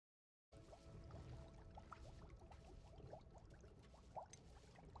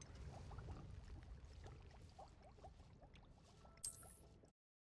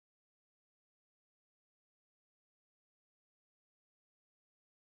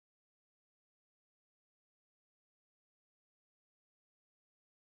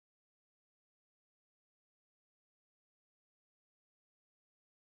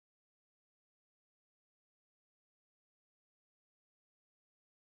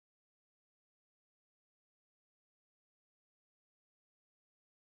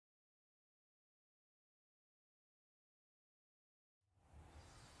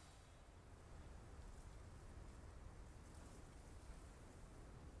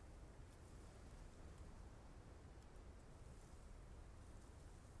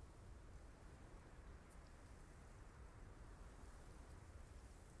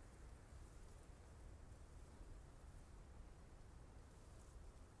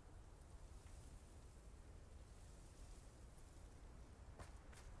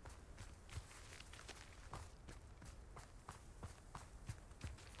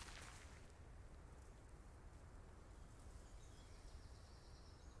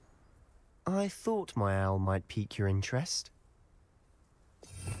I thought my owl might pique your interest.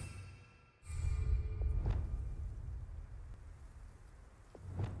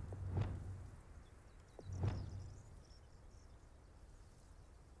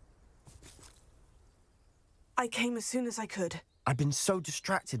 I came as soon as I could. I'd been so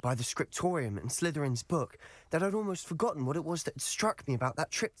distracted by the scriptorium and Slytherin's book that I'd almost forgotten what it was that struck me about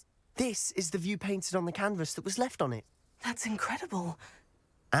that trip. This is the view painted on the canvas that was left on it. That's incredible.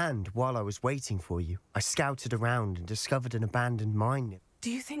 And while I was waiting for you, I scouted around and discovered an abandoned mine.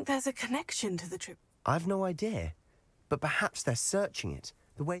 Do you think there's a connection to the trip? I've no idea, but perhaps they're searching it.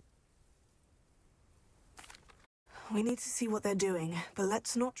 The way... We need to see what they're doing, but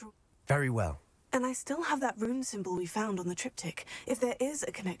let's not draw... Very well. And I still have that rune symbol we found on the triptych. If there is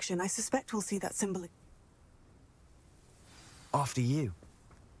a connection, I suspect we'll see that symbol... After you.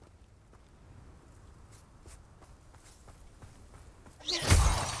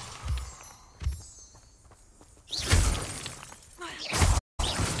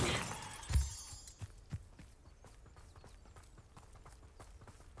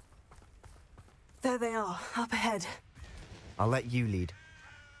 There they are, up ahead. I'll let you lead.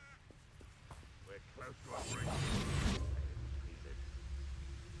 We're close to operation.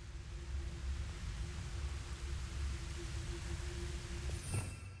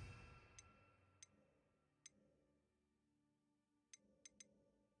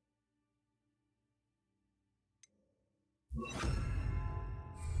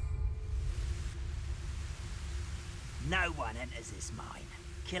 No one enters this mine.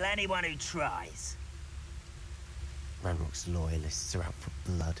 Kill anyone who tries. Ranrock's loyalists are out for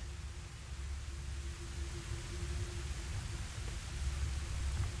blood.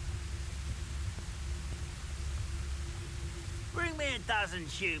 Bring me a dozen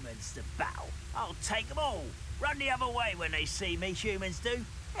humans to battle. I'll take them all. Run the other way when they see me, humans do.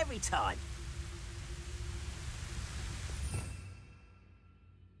 Every time.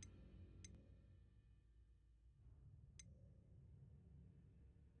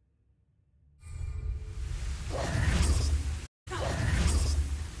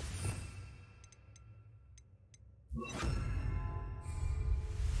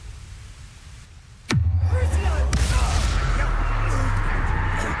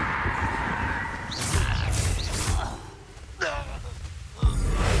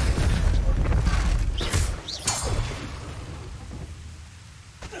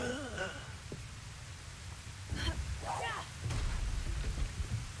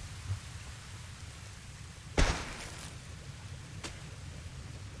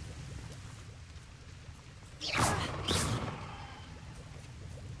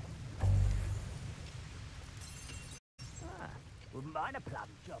 Wouldn't mind a plum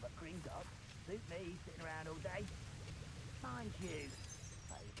job at Green Dog. Suit me, sitting around all day. Mind you,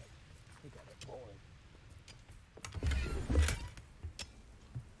 they got it boring.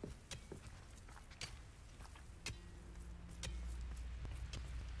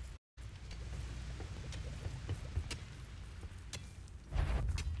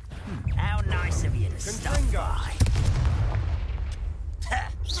 How nice of you to stop by.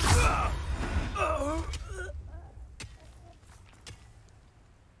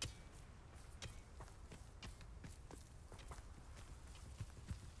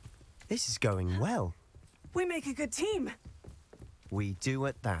 This is going well. We make a good team. We do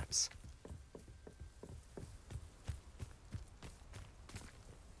at that.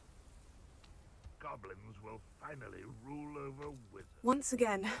 Goblins will finally rule over wizards. Once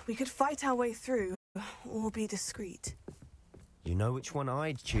again, we could fight our way through, or be discreet. You know which one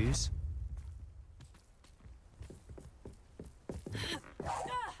I'd choose.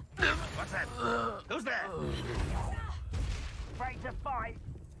 What's that? Who's there? Afraid to fight?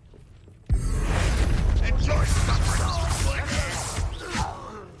 Enjoy suffering!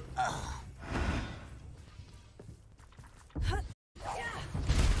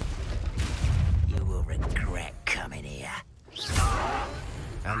 You will regret coming here.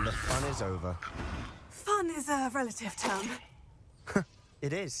 And the fun is over. Fun is a relative term.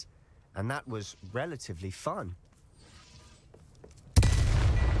 It is. And that was relatively fun.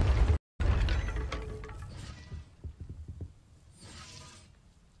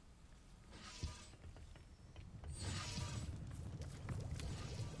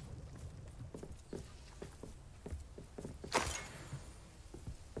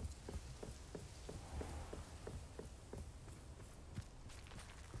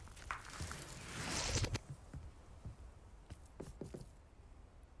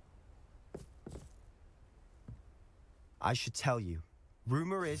 I should tell you.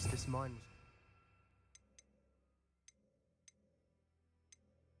 Rumor is this mine was...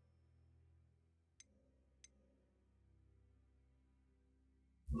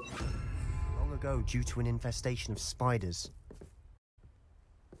 ago due to an infestation of spiders.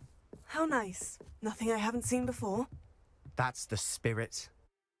 How nice. Nothing I haven't seen before. That's the spirit.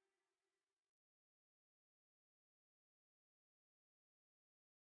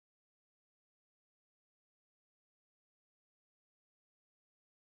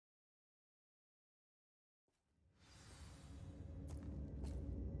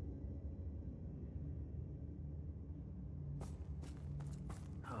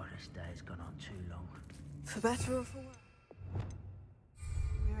 Oh, this day's gone on too long. For better or for worse.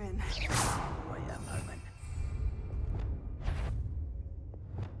 We're in. Wait a moment.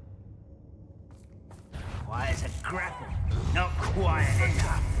 Quiet as a grapple. Not quiet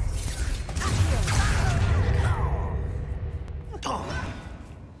enough.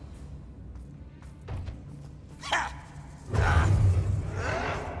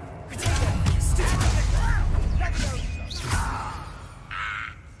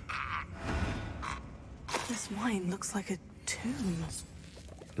 This mine looks like a tomb.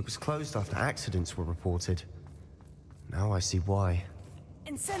 It was closed after accidents were reported. Now I see why.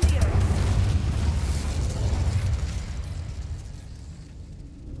 Incendio!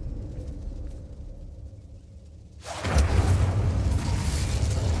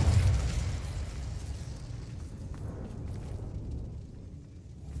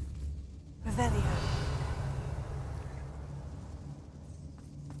 Revelio.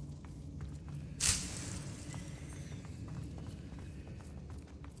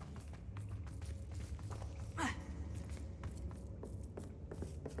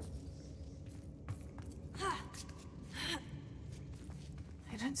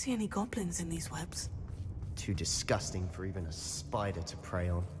 I don't see any goblins in these webs. Too disgusting for even a spider to prey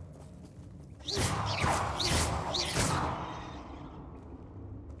on.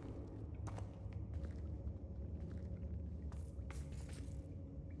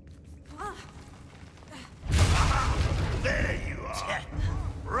 There you are!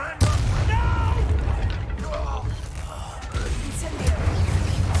 Run! Incendio!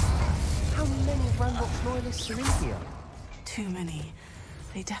 How many Ranrock's loyalists are in here? Too many.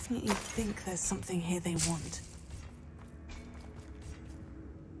 They definitely think there's something here they want.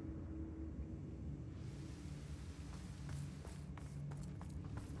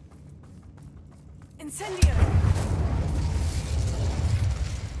 Incendio!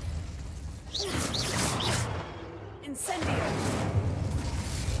 Incendio!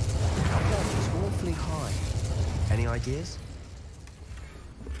 That level is awfully high. Any ideas?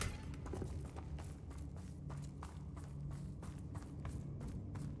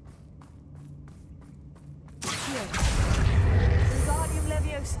 Wingardium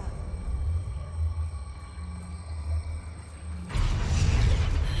Leviosa!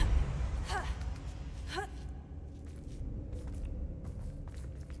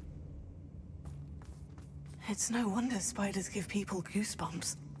 It's no wonder spiders give people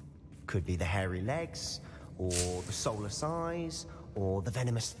goosebumps. Could be the hairy legs, or the soulless eyes, or the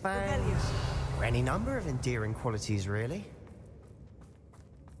venomous fangs, Revelio. or any number of endearing qualities, really.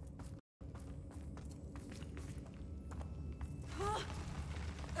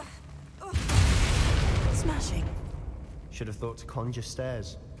 Smashing. Should have thought to conjure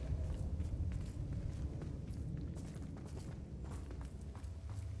stairs.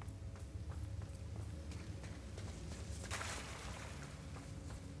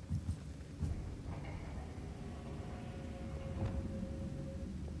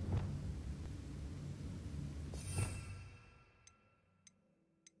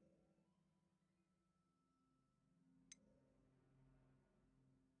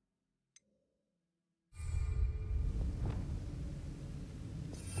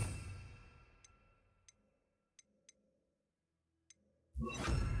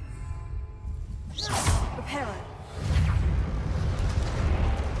 Reparo.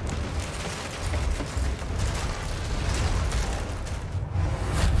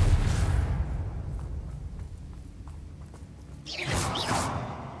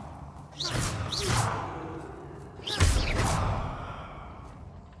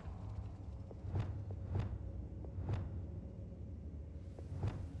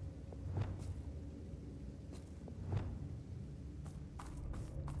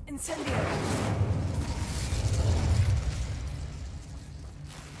 Incendio.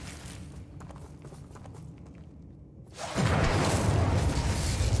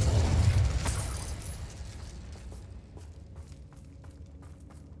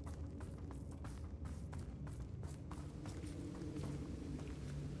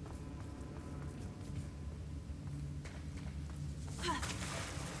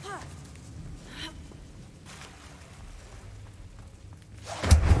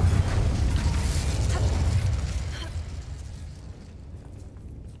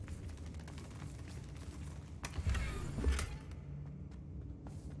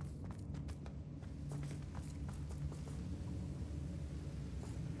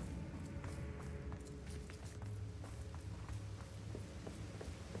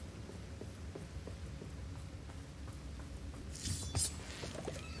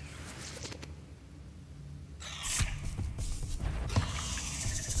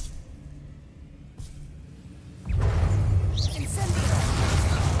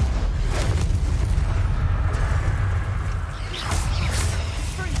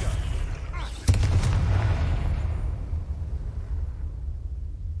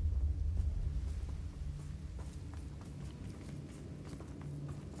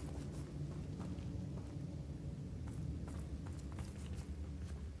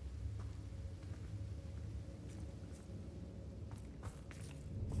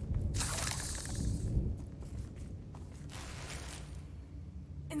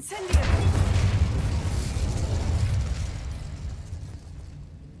 Incendio!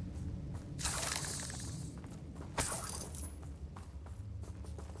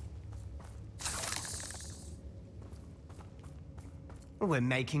 We're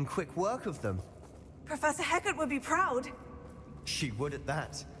making quick work of them. Professor Heckert would be proud. She would at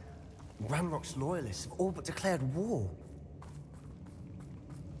that. Ranrock's loyalists have all but declared war.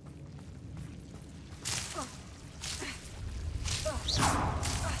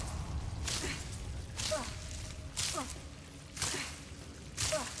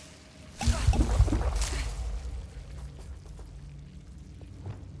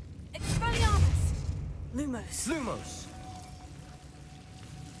 Expelliarmus! Lumos. Lumos!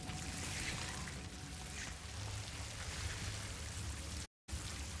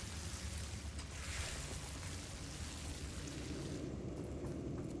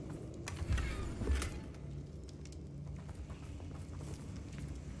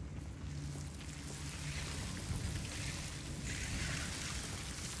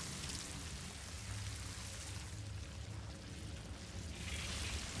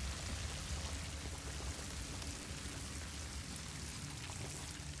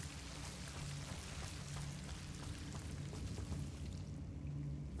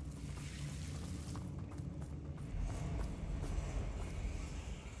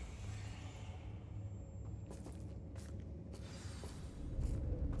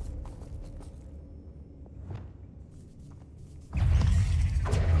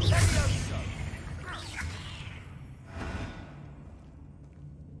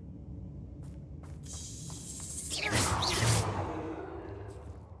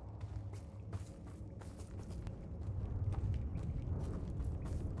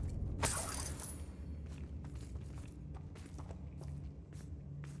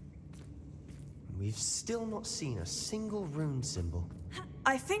 We've still not seen a single rune symbol.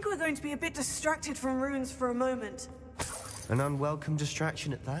 I think we're going to be a bit distracted from runes for a moment. An unwelcome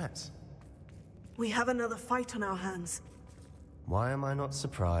distraction at that. We have another fight on our hands. Why am I not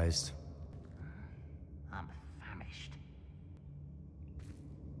surprised? I'm famished.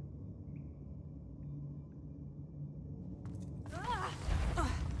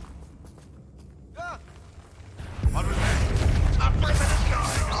 What was that? Up with the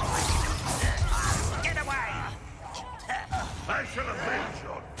Get away! I shall avenge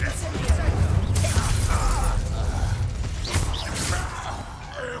your death.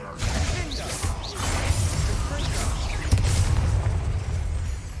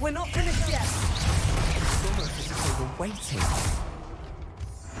 We're not finished yet. It's almost as if they were waiting.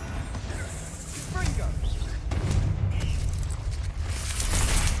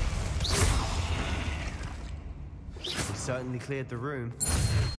 We certainly cleared the room.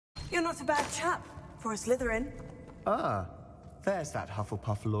 You're not a bad chap for a Slytherin. Ah, there's that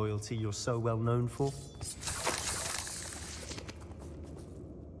Hufflepuff loyalty you're so well known for.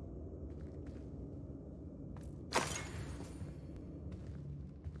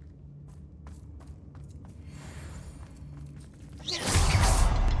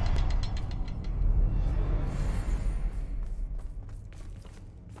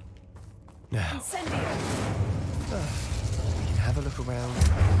 Now, Incendio! we can have a look around in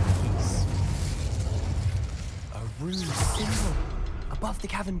peace. A rune symbol above the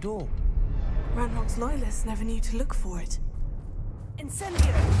cavern door. Ranrock's loyalists never knew to look for it.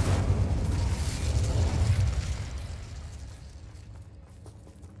 Incendio!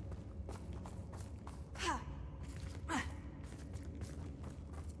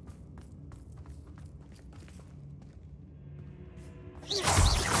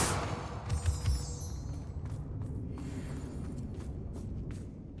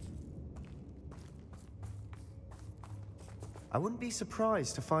 I wouldn't be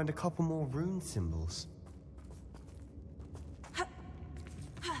surprised to find a couple more rune symbols.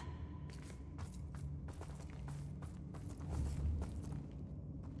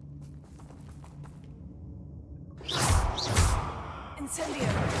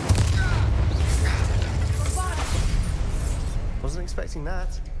 Incendio! Wasn't expecting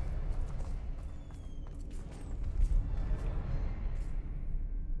that.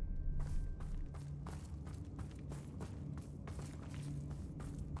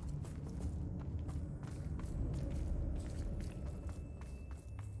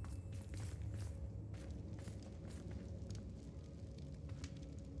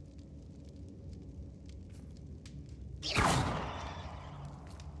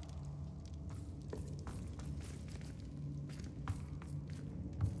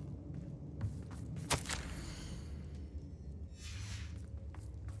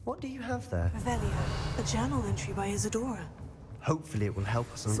 What do you have there? Revelio, a journal entry by Isadora. Hopefully it will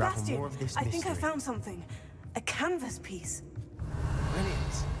help us unravel Sebastian, more of this I mystery. think I found something. A canvas piece.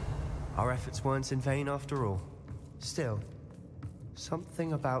 Brilliant. Our efforts weren't in vain after all. Still,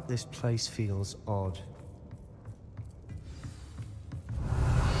 something about this place feels odd.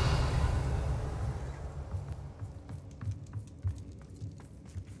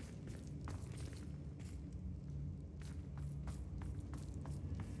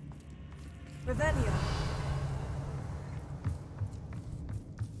 Revelio.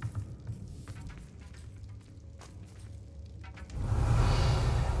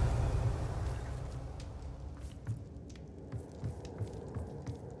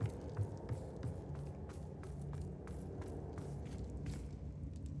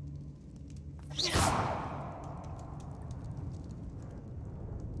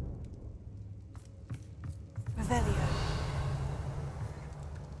 Revelio.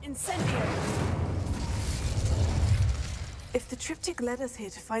 Incendio. If the triptych led us here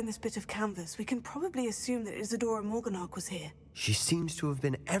to find this bit of canvas, we can probably assume that Isadora Morganach was here. She seems to have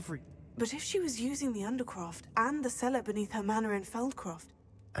been every... But if she was using the Undercroft and the cellar beneath her manor in Feldcroft,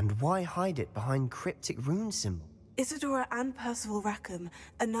 And why hide it behind cryptic rune symbol? Isadora and Percival Rackham,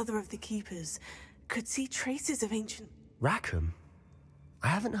 another of the keepers, could see traces of ancient... Rackham? I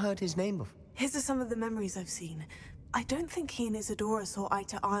haven't heard his name before. His are some of the memories I've seen. I don't think he and Isadora saw eye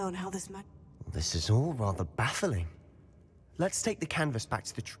to eye on how this This is all rather baffling. Let's take the canvas back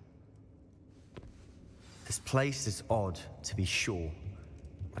to the This place is odd, to be sure,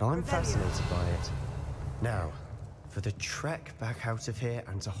 but I'm fascinated by it. Now, for the trek back out of here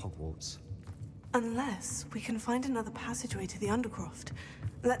and to Hogwarts. Unless we can find another passageway to the Undercroft.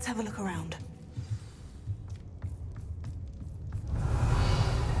 Let's have a look around.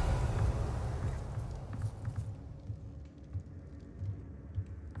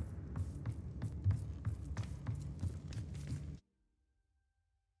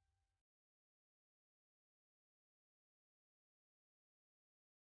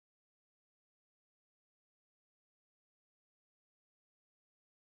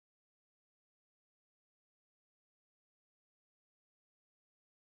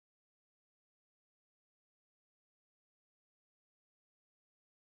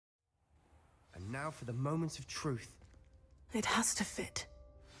 And now for the moment of truth. It has to fit.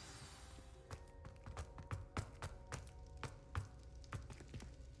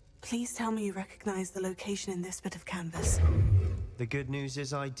 Please tell me you recognize the location in this bit of canvas. The good news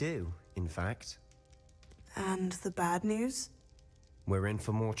is I do, in fact. And the bad news? We're in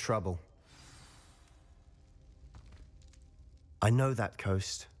for more trouble. I know that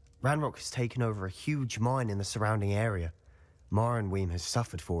coast. Ranrock has taken over a huge mine in the surrounding area. Marrenweem has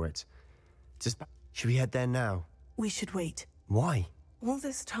suffered for it. Should we head there now? We should wait. Why? All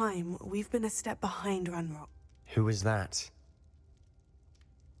this time, we've been a step behind Ranrock. Who is that?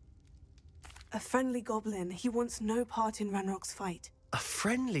 A friendly goblin. He wants no part in Ranrock's fight. A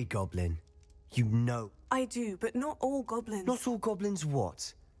friendly goblin? You know. I do, but not all goblins. Not all goblins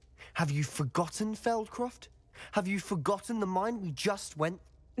what? Have you forgotten Feldcroft? Have you forgotten the mine we just went?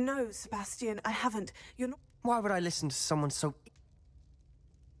 No, Sebastian, I haven't. You're not... Why would I listen to someone so...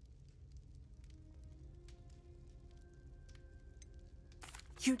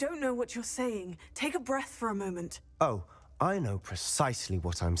 You don't know what you're saying. Take a breath for a moment. Oh, I know precisely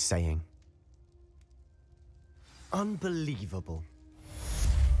what I'm saying. Unbelievable.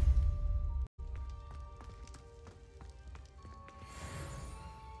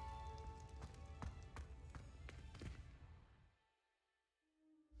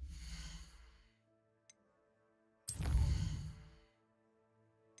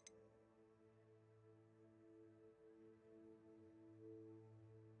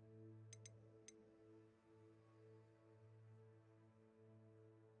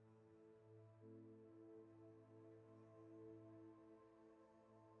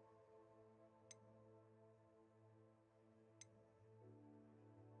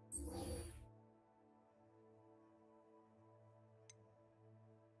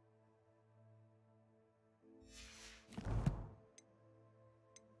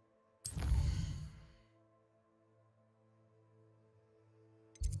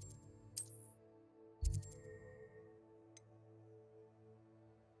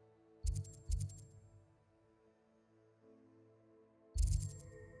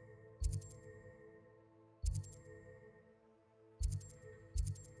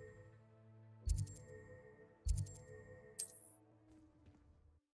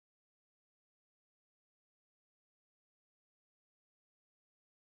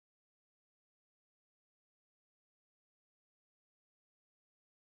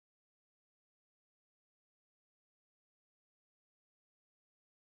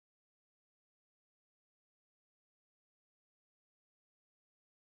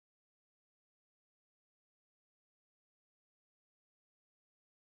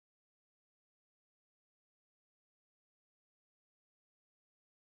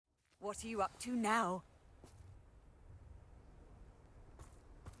 What are you up to now?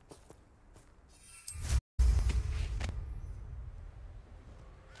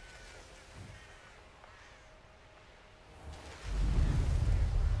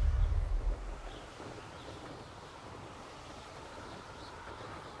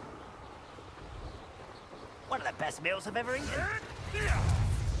 One of the best meals I've ever eaten.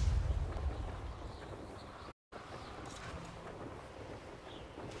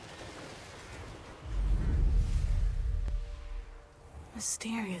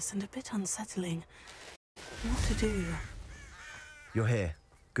 Mysterious and a bit unsettling. What to do? You're here.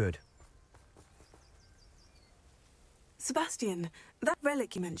 Good. Sebastian, that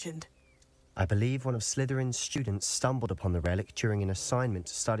relic you mentioned. I believe one of Slytherin's students stumbled upon the relic during an assignment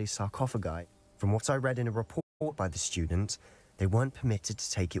to study sarcophagi. From what I read in a report by the student, they weren't permitted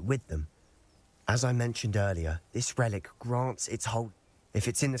to take it with them. As I mentioned earlier, this relic grants its hold. If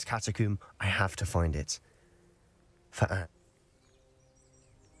it's in this catacomb, I have to find it. For Anne.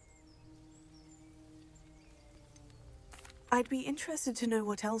 I'd be interested to know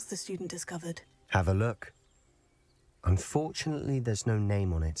what else the student discovered. Have a look. Unfortunately, there's no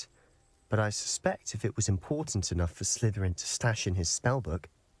name on it, but I suspect if it was important enough for Slytherin to stash in his spellbook,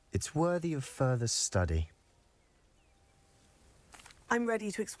 it's worthy of further study. I'm ready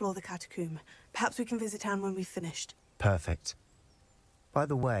to explore the catacomb. Perhaps we can visit town when we've finished. Perfect. By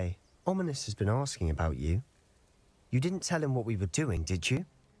the way, Ominous has been asking about you. You didn't tell him what we were doing, did you?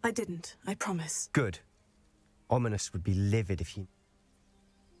 I didn't, I promise. Good. Ominous would be livid if you...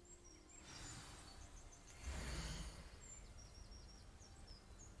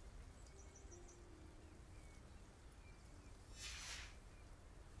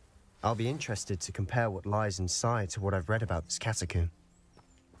 I'll be interested to compare what lies inside to what I've read about this catacomb.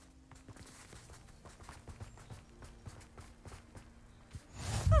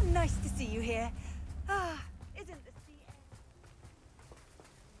 Oh, nice to see you here. Ah, isn't the sea air...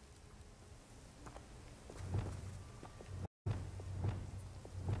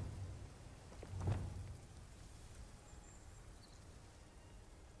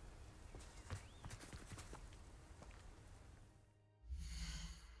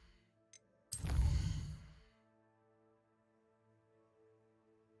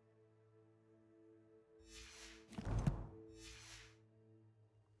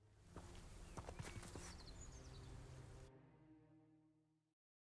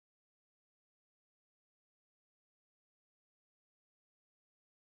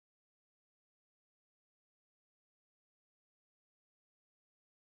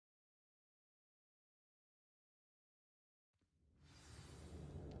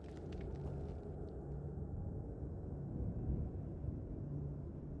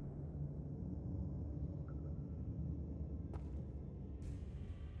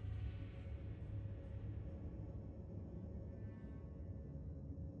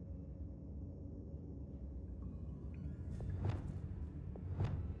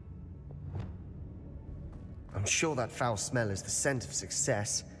 I'm sure that foul smell is the scent of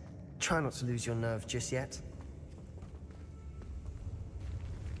success. Try not to lose your nerve just yet.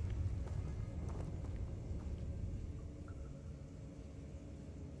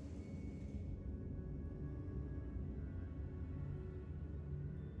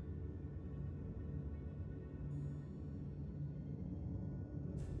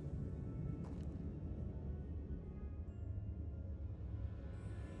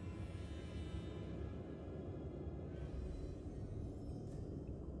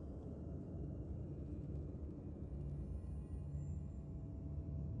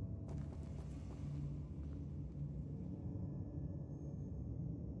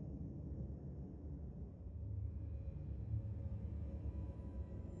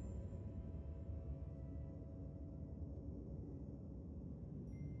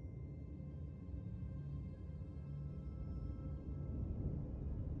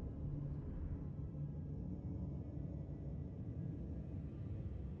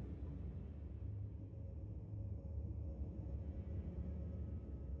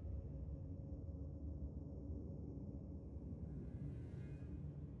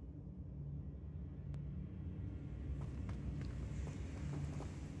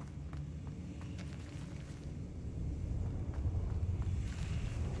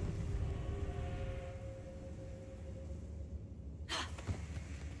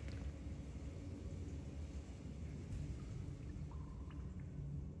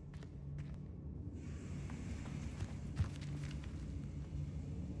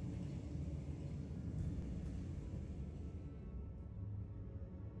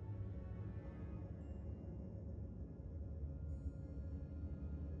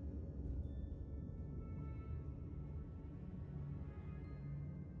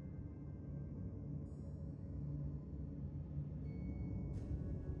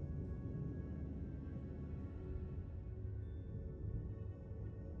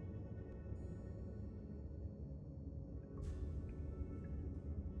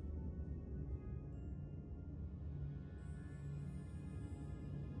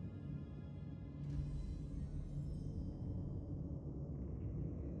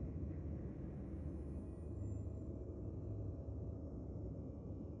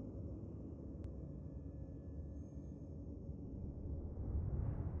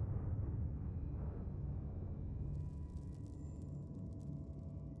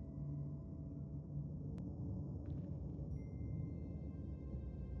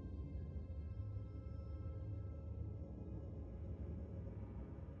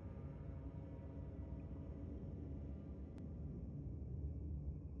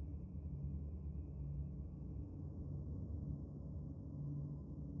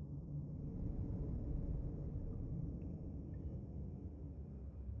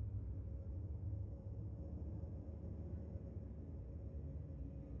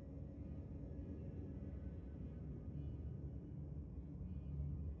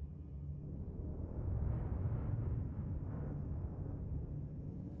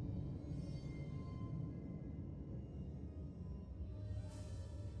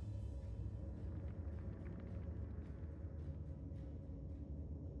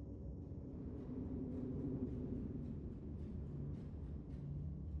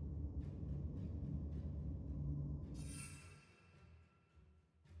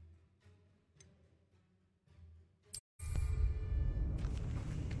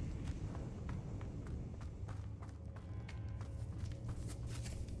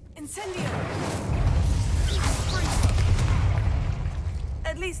 Incendio!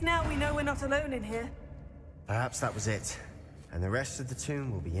 At least now we know we're not alone in here. Perhaps that was it. And the rest of the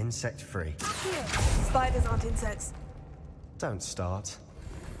tomb will be insect-free. Here, spiders aren't insects. Don't start.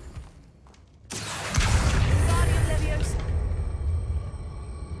 Guardian Leviosa.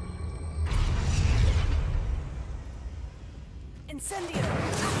 Incendio!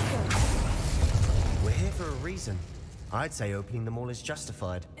 Accio. We're here for a reason. I'd say opening them all is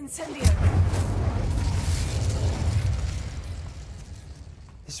justified. Incendio!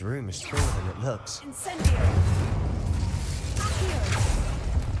 This room is smaller than it looks. Incendio! Accio.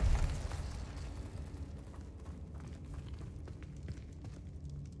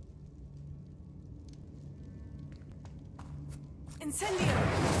 Incendio!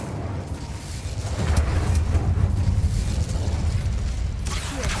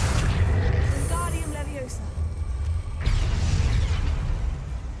 Accio. Wingardium Leviosa.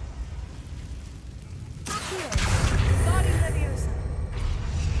 Accio. Wingardium Leviosa.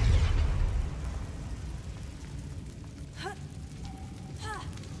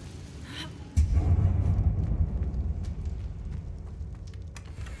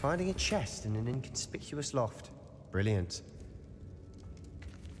 Finding a chest in an inconspicuous loft. Brilliant.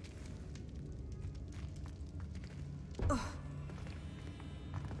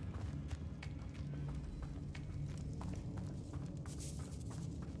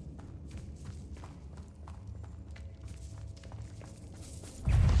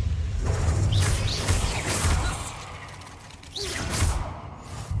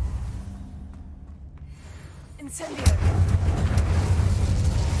 Incendio!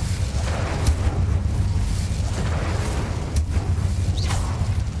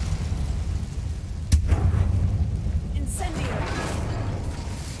 Incendio! Accio.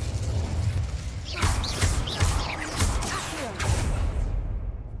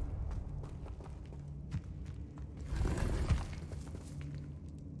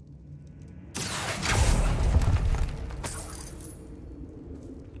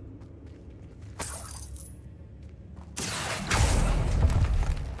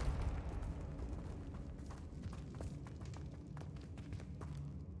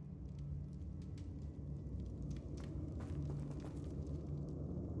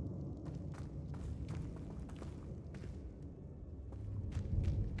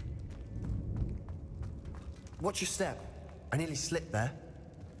 Watch your step. I nearly slipped there.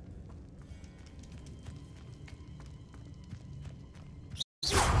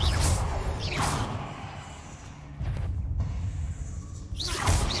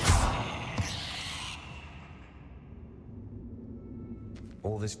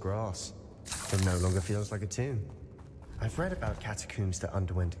 All this grass. It no longer feels like a tomb. I've read about catacombs that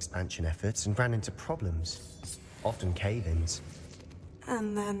underwent expansion efforts and ran into problems. Often cave-ins.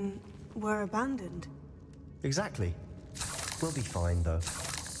 And then were abandoned. Exactly. We'll be fine, though.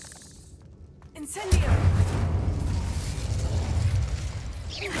 Incendio!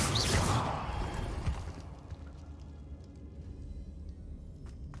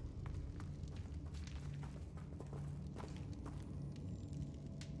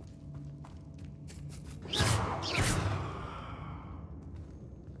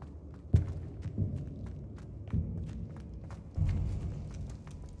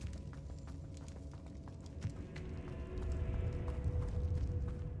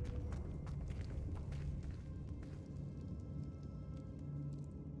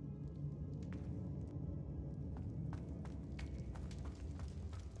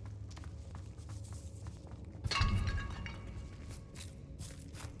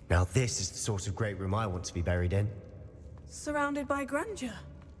 Now this is the sort of great room I want to be buried in. Surrounded by grandeur.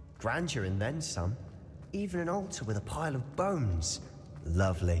 Grandeur and then some. Even an altar with a pile of bones.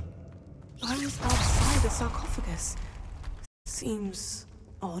 Lovely. Bones outside the sarcophagus. Seems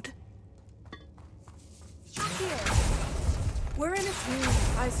odd. Here. We're in a tomb.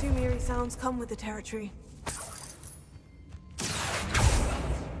 I assume eerie sounds come with the territory.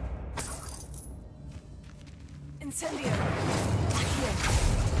 Incendio. Here.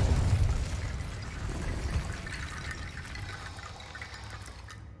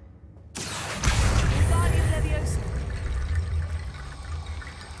 Wingardium Leviosa.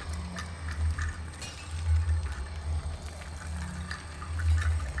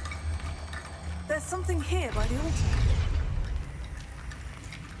 There's something here by the altar.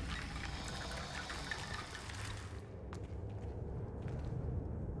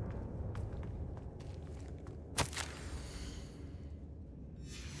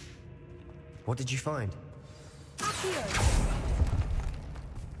 What did you find? Accio.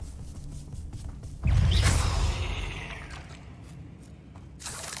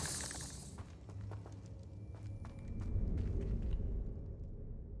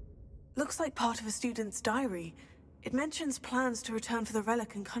 looks like part of a student's diary. It mentions plans to return for the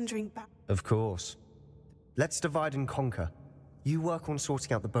relic and conjuring back. Of course. Let's divide and conquer. You work on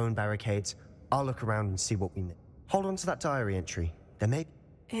sorting out the bone barricades. I'll look around and see what we need. Hold on to that diary entry. There may...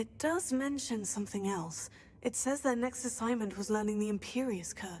 It does mention something else. It says their next assignment was learning the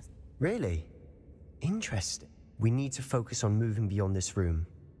Imperious Curse. Really? Interesting. We need to focus on moving beyond this room.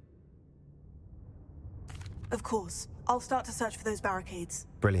 Of course. I'll start to search for those barricades.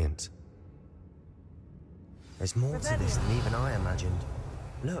 Brilliant. There's more to this than even I imagined.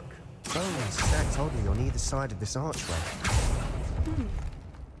 Look, bones stacked oddly on either side of this archway.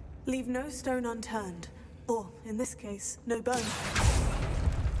 Leave no stone unturned. Or, in this case, no bone.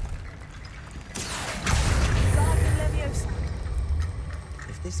 Guardian Leviosa.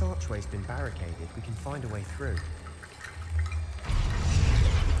 If this archway's been barricaded, we can find a way through.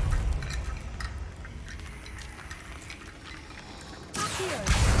 Accio.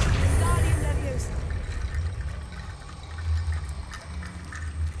 Guardian Leviosa.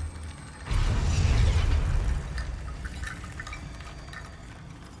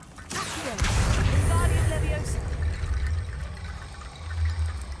 Accio. Guardian Leviosa.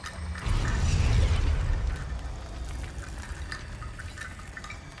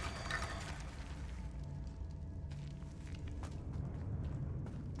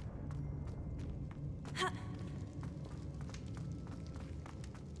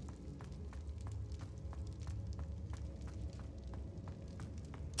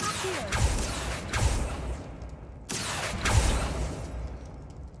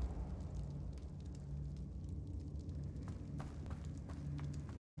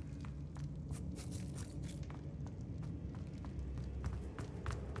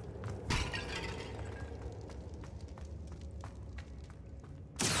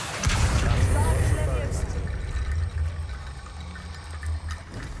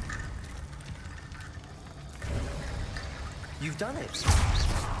 You've done it!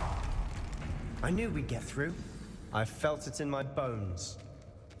 I knew we'd get through. I felt it in my bones.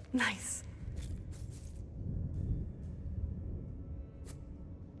 Nice.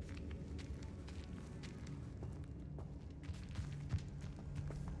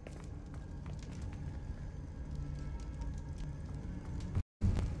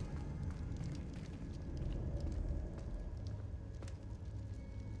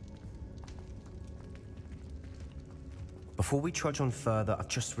 Before we trudge on further, I've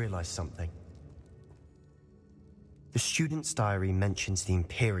just realized something. The student's diary mentions the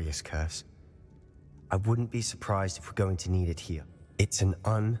Imperious Curse. I wouldn't be surprised if we're going to need it here. It's an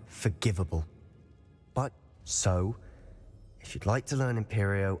unforgivable. But, so, if you'd like to learn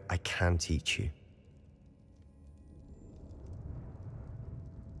Imperio, I can teach you.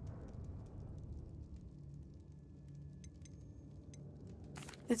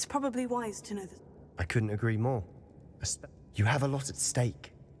 It's probably wise to know that. I couldn't agree more. You have a lot at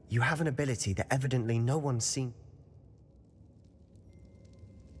stake. You have an ability that evidently no one's seen.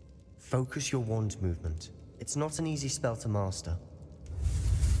 Focus your wand movement. It's not an easy spell to master.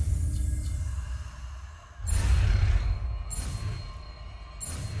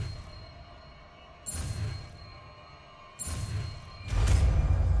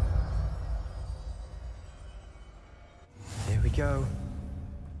 Here we go.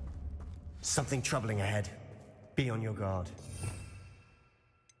 Something troubling ahead. Be on your guard.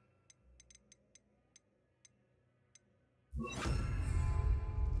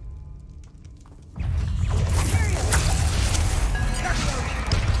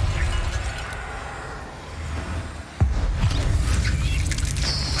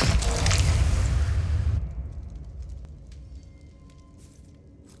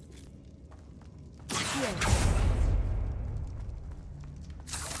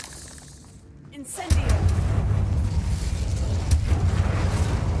 Incendio.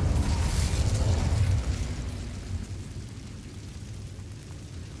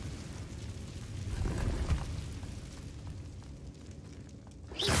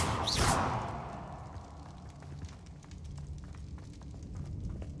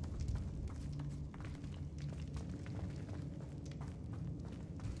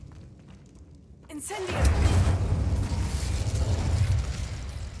 Incendio.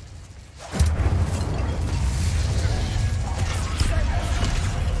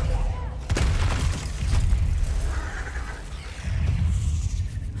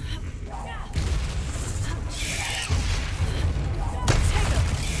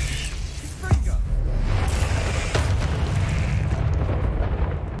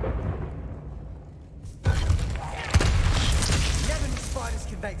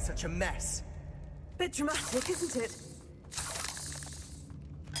 Make such a mess. Bit dramatic, isn't it?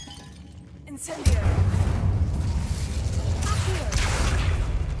 Incendio! Accio!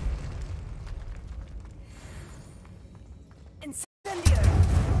 Incendio!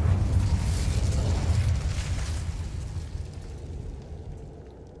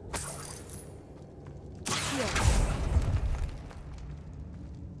 Accio!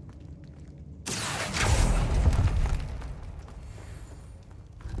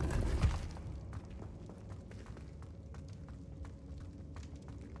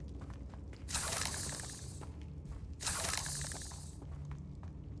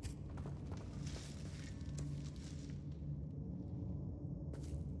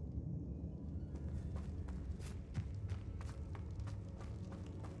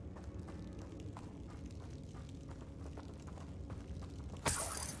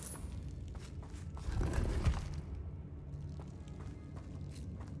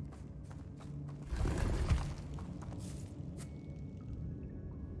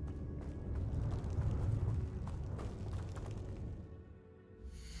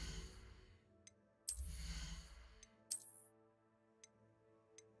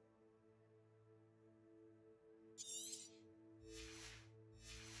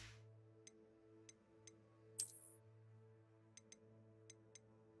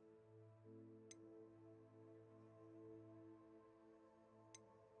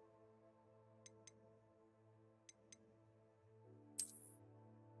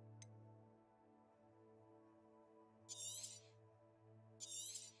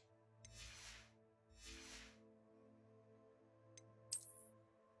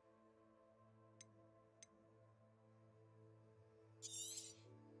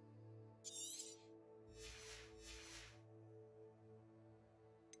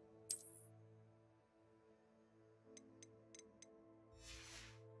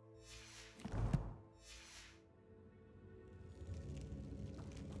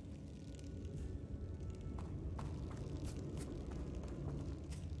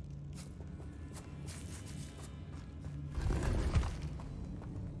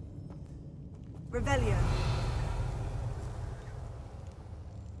 Revelio.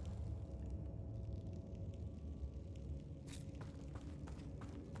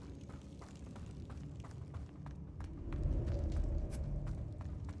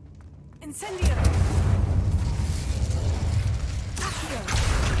 Incendio. Accio.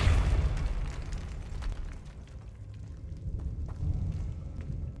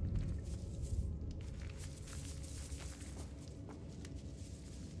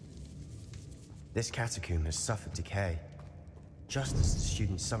 This catacomb has suffered decay, just as the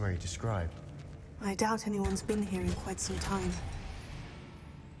student's summary described. I doubt anyone's been here in quite some time.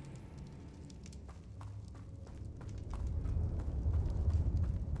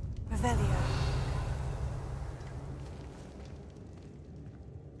 Revelio.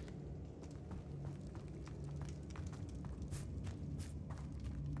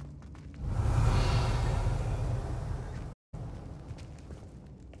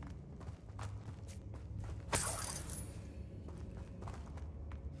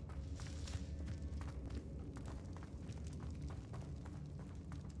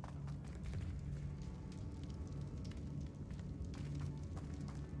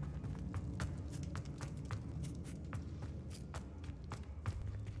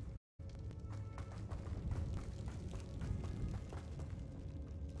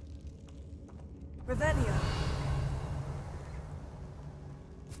 Revelio.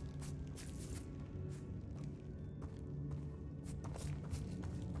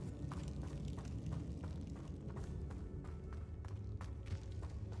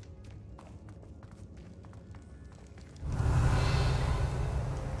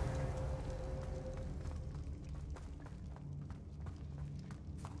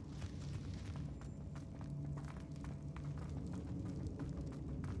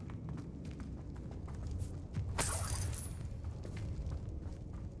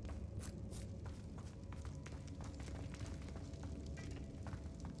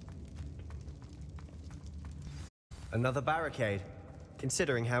 Another barricade.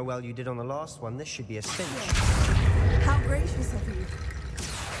 Considering how well you did on the last one, this should be a cinch. How gracious of you.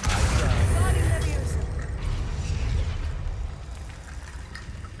 I tried. Guardian Leviosa.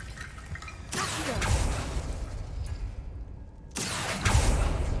 Accio.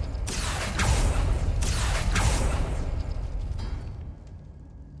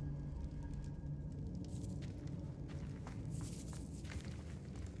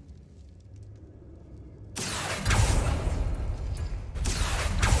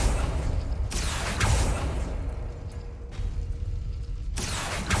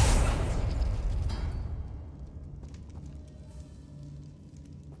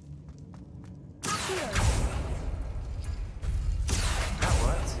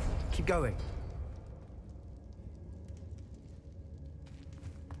 keep going.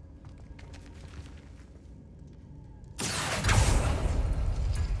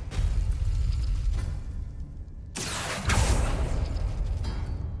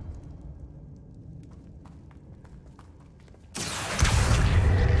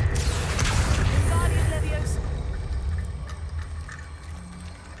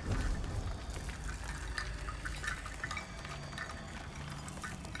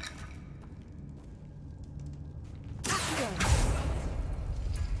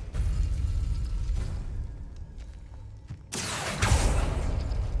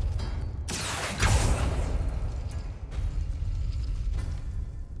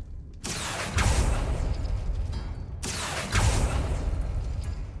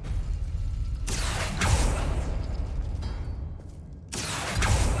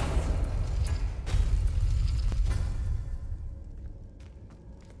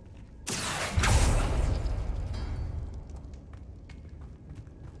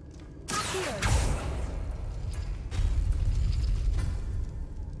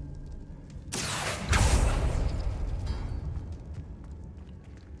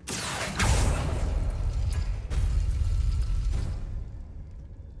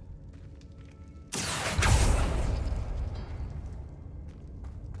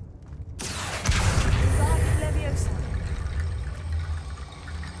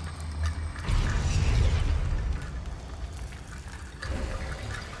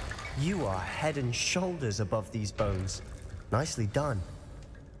 You are head and shoulders above these bones. Nicely done.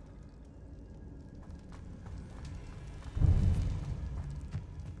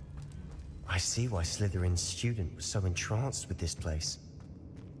 I see why Slytherin's student was so entranced with this place.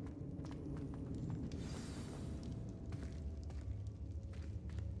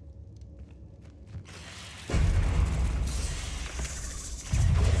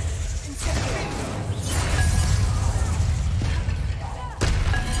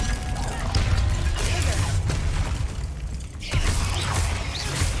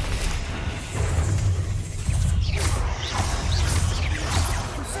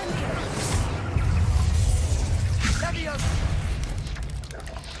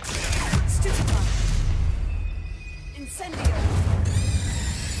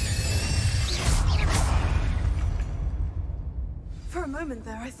 For a moment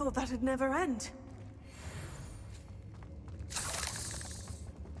there, I thought that'd never end.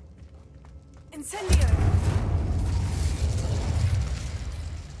 Incendio!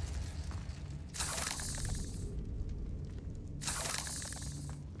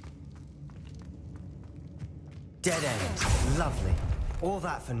 Dead end. Lovely. All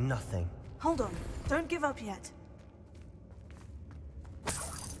that for nothing. Hold on. Don't give up yet.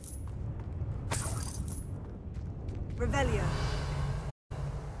 Revelio.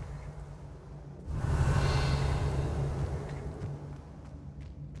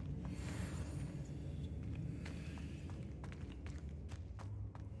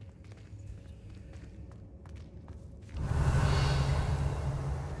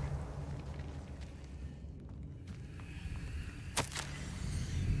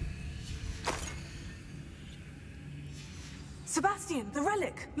 Sebastian, the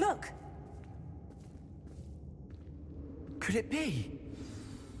relic! Look! Could it be?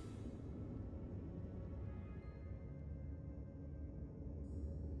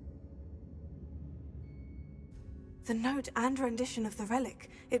 The note and rendition of the relic.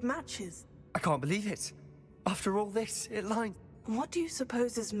 It matches. I can't believe it. After all this, it lines. What do you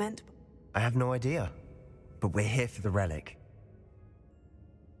suppose is meant? I have no idea. But we're here for the relic.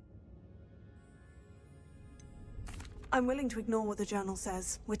 I'm willing to ignore what the journal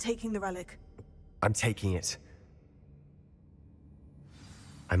says. We're taking the relic. I'm taking it.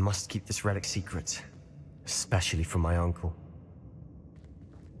 I must keep this relic secret. Especially from my uncle.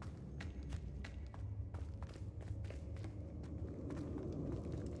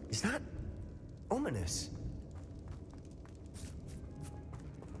 Is that ominous?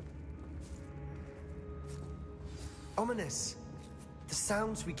 Ominous. The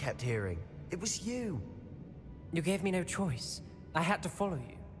sounds we kept hearing. It was you. You gave me no choice. I had to follow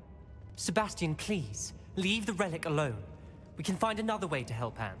you. Sebastian, please, leave the relic alone. We can find another way to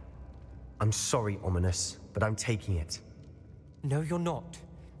help Anne. I'm sorry, Ominous, but I'm taking it. No, you're not.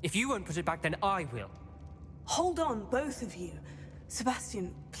 If you won't put it back, then I will. Hold on, both of you.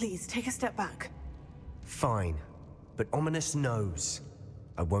 Sebastian, please, take a step back. Fine, but Ominous knows.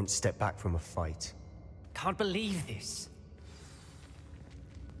 I won't step back from a fight. Can't believe this.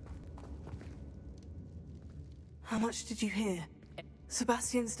 How much did you hear?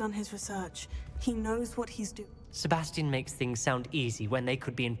 Sebastian's done his research. He knows what he's doing. Sebastian makes things sound easy when they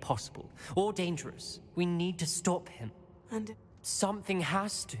could be impossible or dangerous. We need to stop him. And Something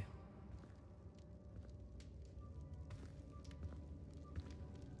has to.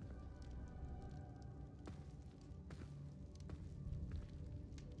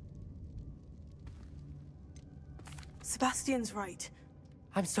 Sebastian's right.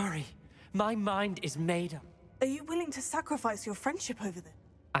 I'm sorry. My mind is made up. Are you willing to sacrifice your friendship over this?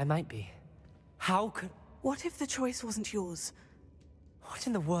 I might be. How could... What if the choice wasn't yours? What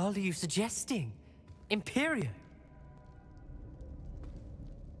in the world are you suggesting? Imperium?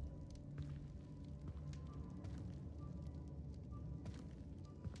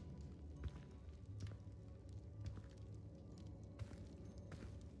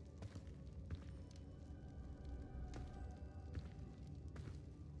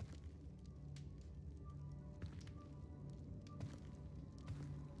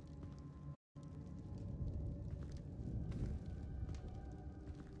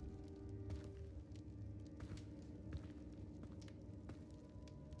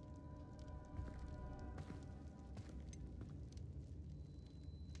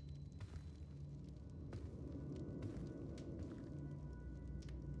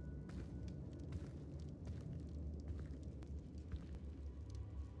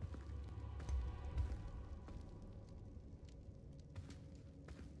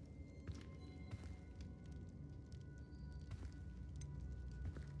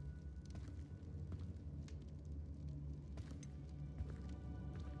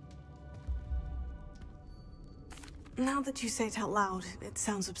 Now that you say it out loud, it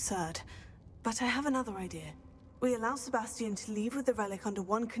sounds absurd. But I have another idea. We allow Sebastian to leave with the relic under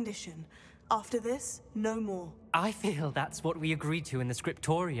one condition. After this, no more. I feel that's what we agreed to in the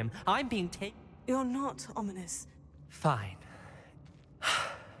scriptorium. I'm being taken... You're not ominous. Fine. I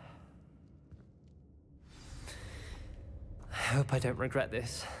hope I don't regret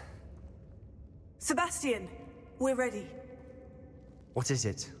this. Sebastian! We're ready. What is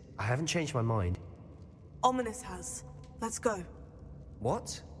it? I haven't changed my mind. Ominous has. Let's go.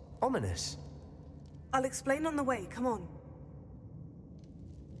 What? Ominous? I'll explain on the way, come on.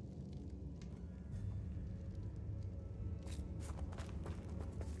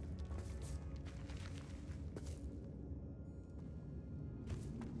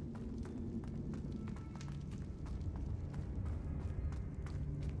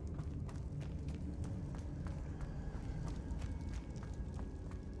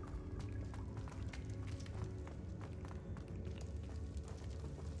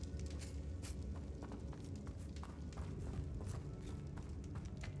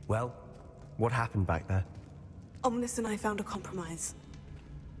 Well, what happened back there? Ominous and I found a compromise.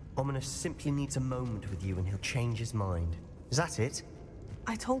 Ominous simply needs a moment with you and he'll change his mind. Is that it?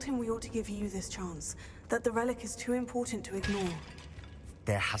 I told him we ought to give you this chance, that the relic is too important to ignore.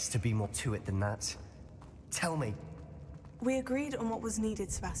 There has to be more to it than that. Tell me. We agreed on what was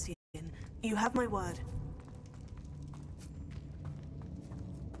needed, Sebastian. You have my word.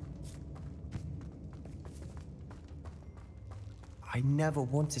 I never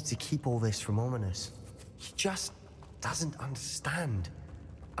wanted to keep all this from Ominous. He just doesn't understand.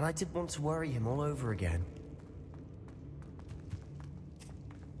 And I didn't want to worry him all over again.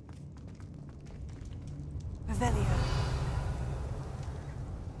 Revelio.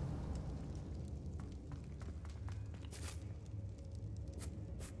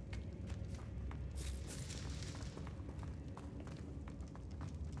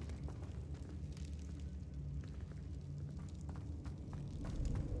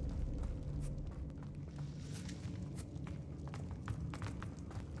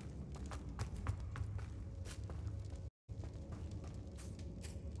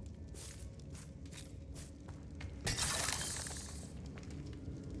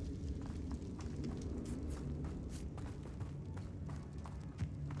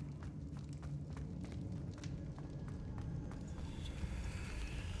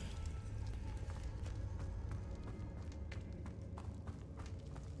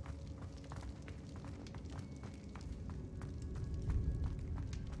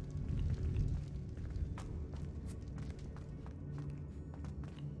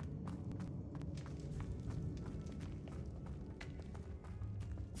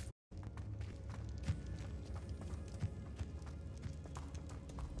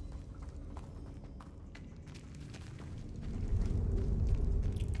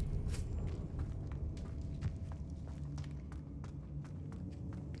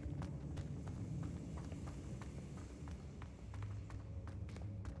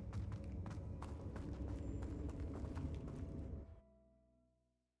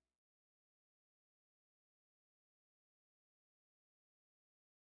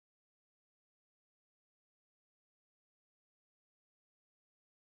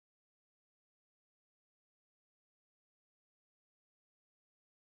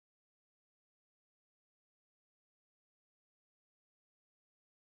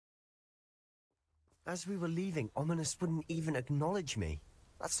 As we were leaving, Ominous wouldn't even acknowledge me.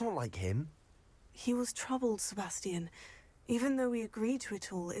 That's not like him. He was troubled, Sebastian. Even though we agreed to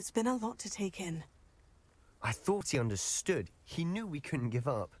it all, it's been a lot to take in. I thought he understood. He knew we couldn't give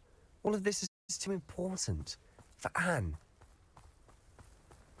up. All of this is too important. For Anne.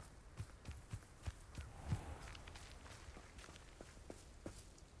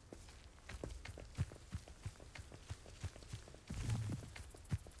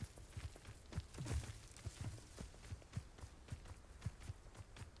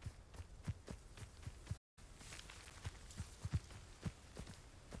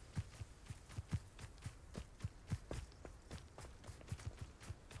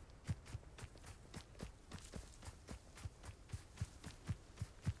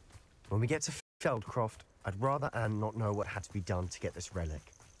 When we get to Feldcroft, I'd rather Anne not know what had to be done to get this relic.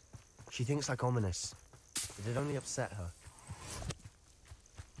 She thinks like Ominous, but it only upset her.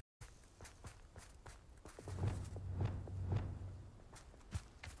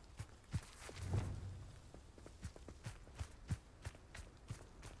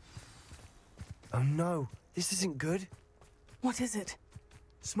 Oh no, this isn't good. What is it?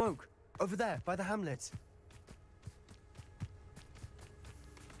 Smoke, over there, by the hamlet.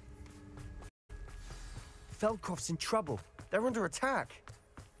 Feldcroft's in trouble. They're under attack.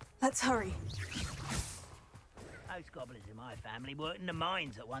 Let's hurry. Most gobblers in my family worked in the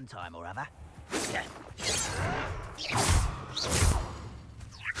mines at one time or other.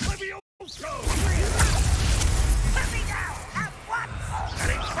 Let me also! Let me down at once!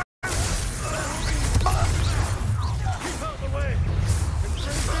 Keep out the way!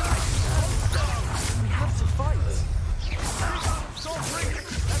 We have to fight. Stop ringing!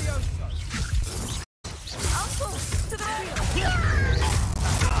 Adios! Uncle, to the rear!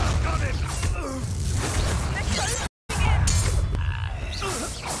 Got him! They're closing in!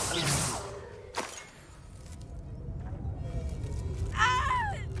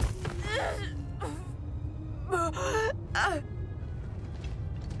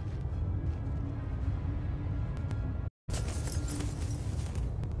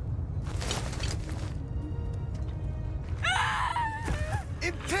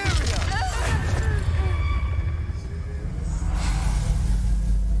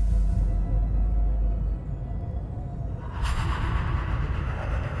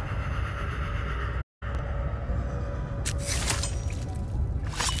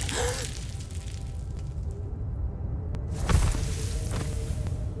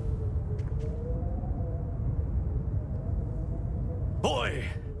 Boy!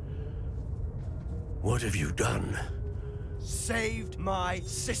 What have you done? Saved my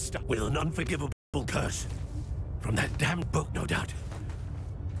sister. With an unforgivable curse. From that damned book, no doubt.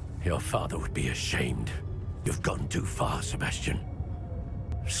 Your father would be ashamed. You've gone too far, Sebastian.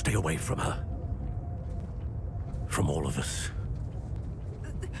 Stay away from her. From all of us.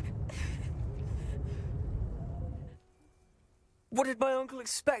 What did my uncle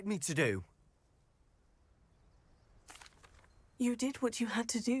expect me to do? You did what you had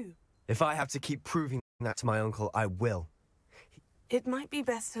to do. If I have to keep proving that to my uncle, I will. It might be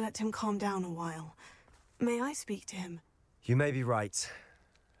best to let him calm down a while. May I speak to him? You may be right.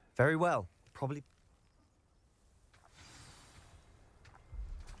 Very well. Probably.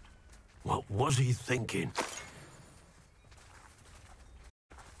 What was he thinking?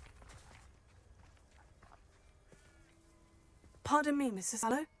 Pardon me, Mr.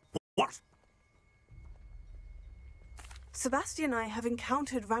 Sallow. What? Sebastian and I have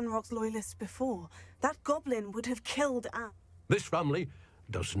encountered Ranrock's loyalists before. That goblin would have killed Anne. This family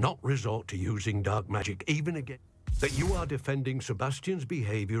does not resort to using dark magic, even again. That you are defending Sebastian's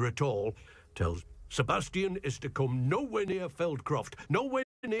behavior at all tells Sebastian is to come nowhere near Feldcroft, nowhere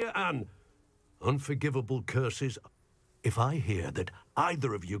near Anne. Unforgivable curses. If I hear that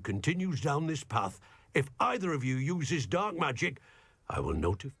either of you continues down this path, if either of you uses dark magic, I will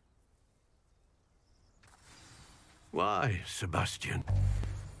notify. Why, Sebastian?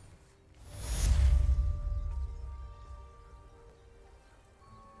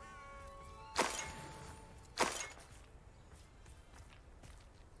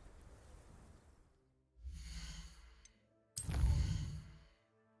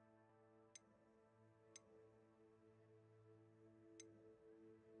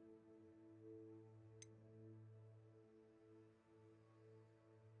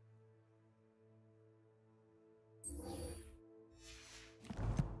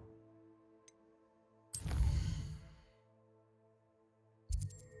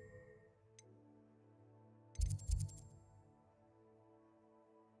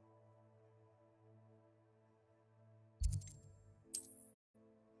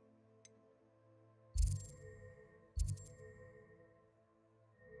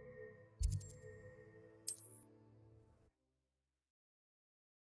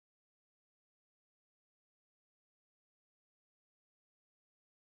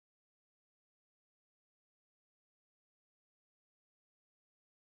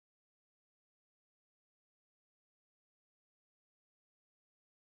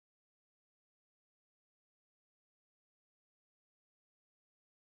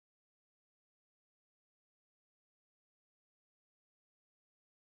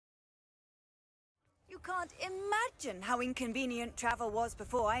 can't imagine how inconvenient travel was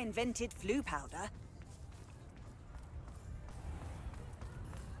before I invented flu powder.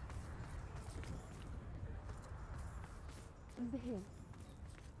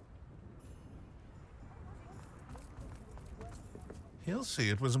 He'll see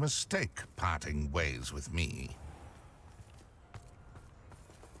it was a mistake parting ways with me.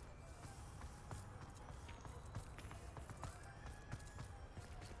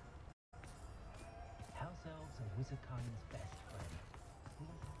 House elves are Wizardkind's best friend.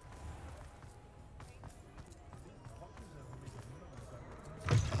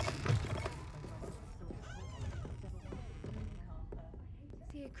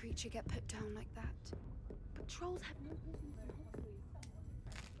 See a creature get put down like that. But trolls have no business in Hogwarts.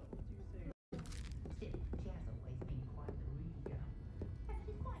 She has always been quite the rude girl. But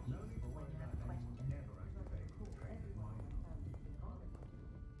she's quite useful when you have questions.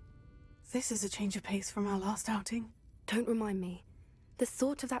 This is a change of pace from our last outing. Don't remind me. The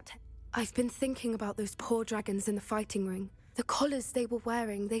thought of that... I've been thinking about those poor dragons in the fighting ring. The collars they were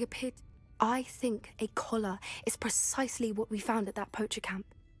wearing, they appeared... I think a collar is precisely what we found at that poacher camp.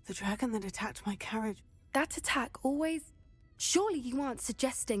 The dragon that attacked my carriage. That attack always... Surely you aren't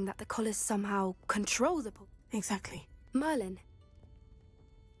suggesting that the collars somehow control the... Exactly. Merlin.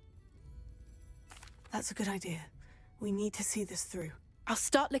 That's a good idea. We need to see this through. I'll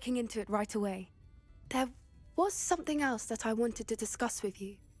start looking into it right away. There was something else that I wanted to discuss with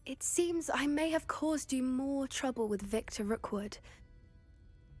you. It seems I may have caused you more trouble with Victor Rookwood.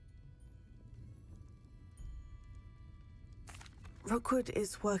 Rookwood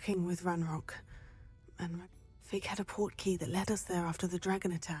is working with Ranrock, and Vic had a portkey that led us there after the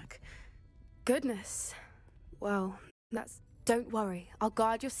dragon attack. Goodness. Well, that's... Don't worry. I'll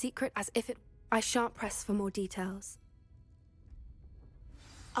guard your secret as if it... I shan't press for more details.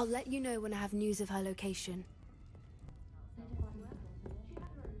 I'll let you know when I have news of her location.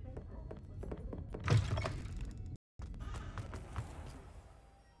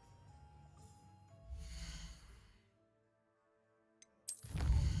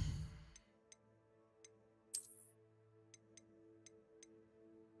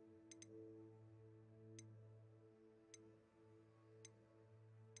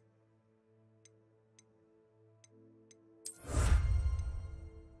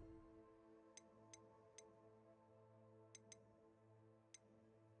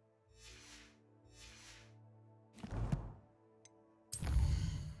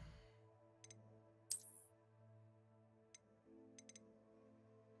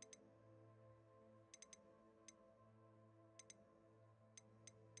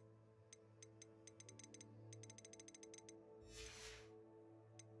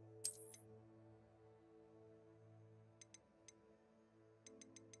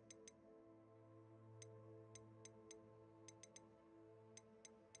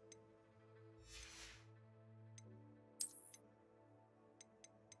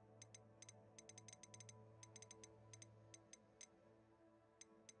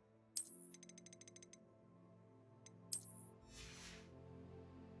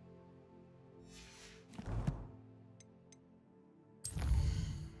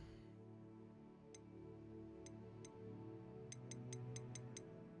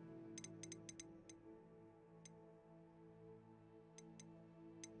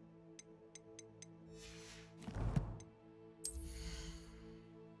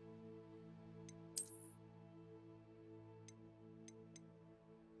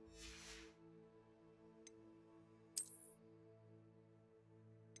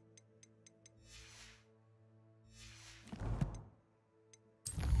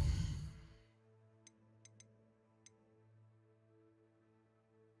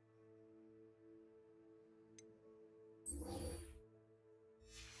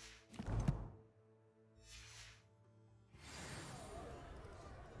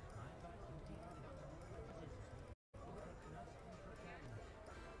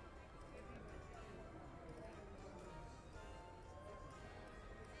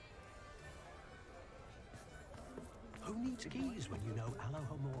 Who needs keys when you know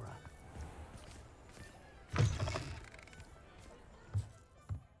Alohomora?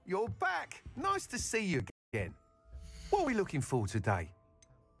 You're back! Nice to see you again. What are we looking for today?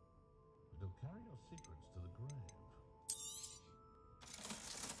 They'll carry your secrets to the grave.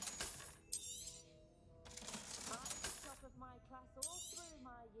 I was top of my class all through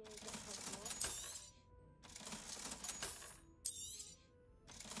my years at Hogwarts.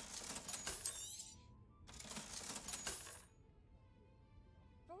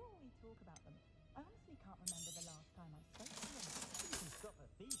 For all we talk about them, I honestly can't remember the last time I spoke to them. Stop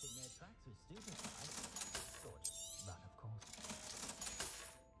a thief in their tracks with stupefy. Good. That, of course.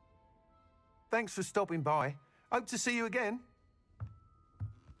 Thanks for stopping by. Hope to see you again.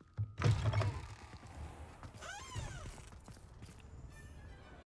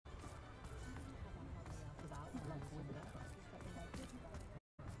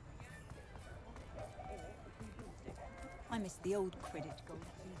 I miss the old Quidditch goal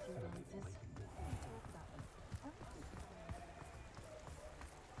dances.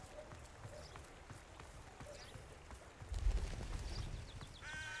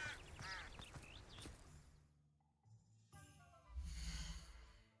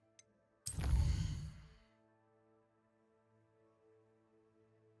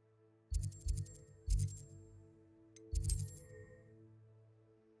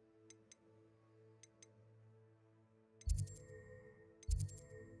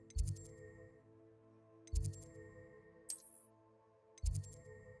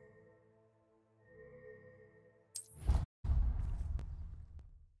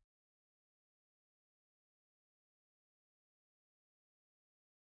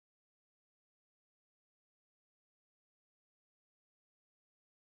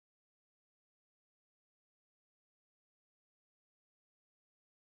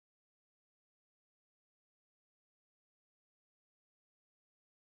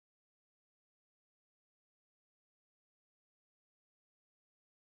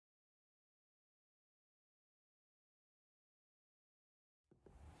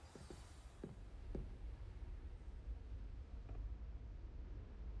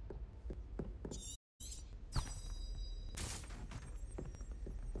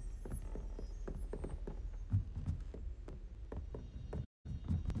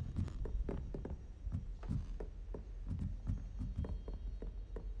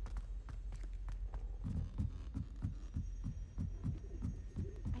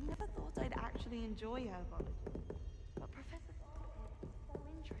 I'd actually enjoy herbology. But Professor is so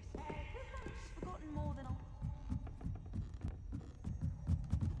interesting. She's forgotten more than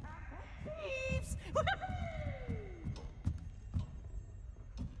Thieves!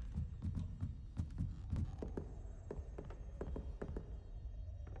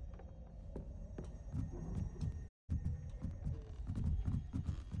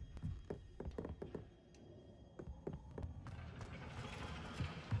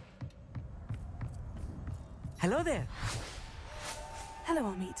 Hello there. Hello,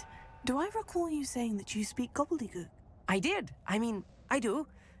 Amit. Do I recall you saying that you speak gobbledygook? I did. I do.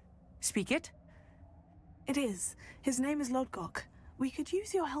 Speak it. It is. His name is Lodgok. We could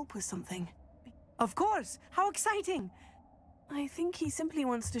use your help with something. Of course. How exciting. I think he simply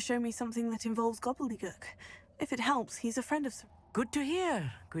wants to show me something that involves gobbledygook. If it helps, he's a friend of... Good to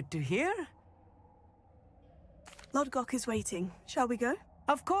hear. Good to hear. Lodgok is waiting. Shall we go?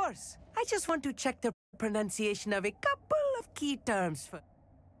 Of course. I just want to check the pronunciation of a couple of key terms for...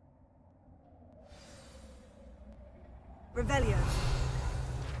 Revelio.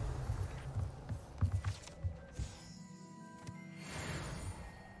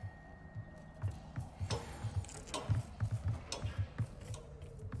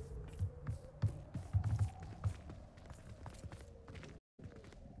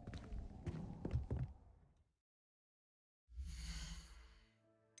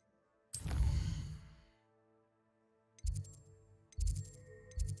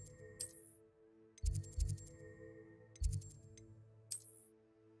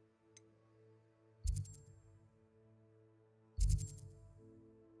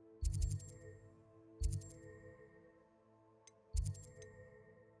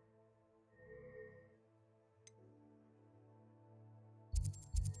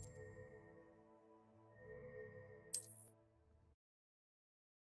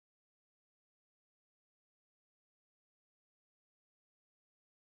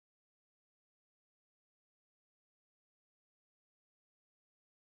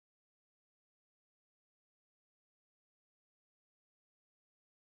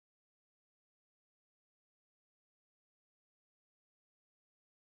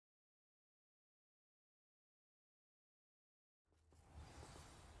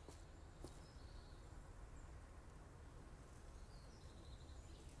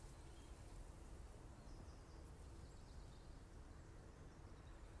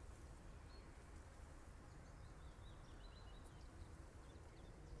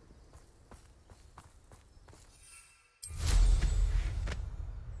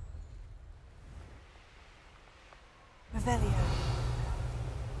 Revelio.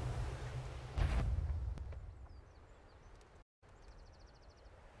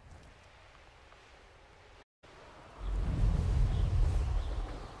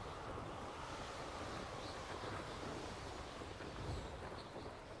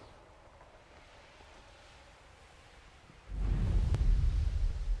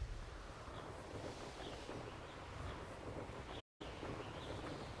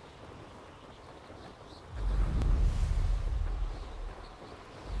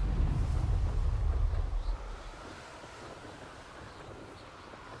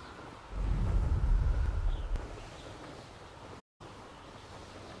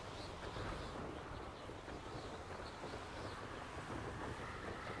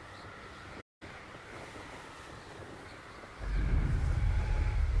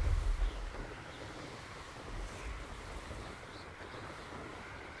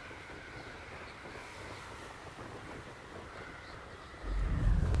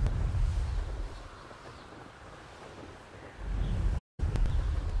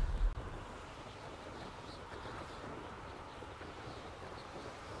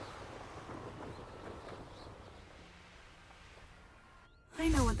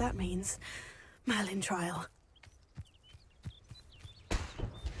 know what that means. Merlin trial.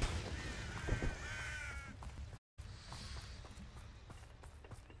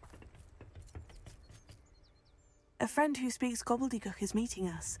 A friend who speaks gobbledygook is meeting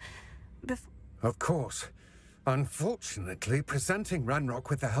us. Of course. Unfortunately, presenting Ranrock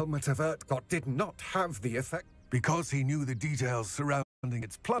with the Helmet of Urtkot did not have the effect. Because he knew the details surrounding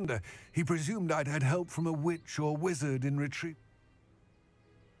its plunder, he presumed I'd had help from a witch or wizard in retreat.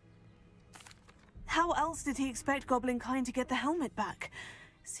 How else did he expect Goblinkind to get the helmet back?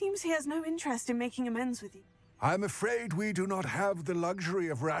 Seems he has no interest in making amends with you. I'm afraid we do not have the luxury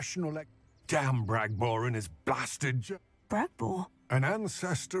of rational... Damn Bragbor and his blasted... Bragbor? An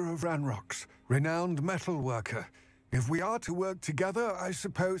ancestor of Ranrock's, renowned metal worker. If we are to work together, I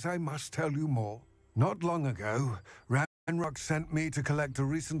suppose I must tell you more. Not long ago, Ranrock sent me to collect a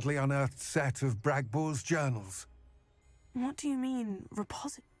recently unearthed set of Bragbor's journals. What do you mean,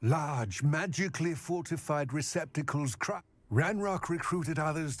 repository? Large, magically fortified receptacles. Ranrock recruited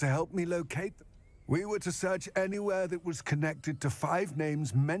others to help me locate them. We were to search anywhere that was connected to 5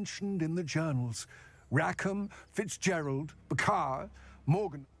 names mentioned in the journals. Rackham, Fitzgerald, Bakar,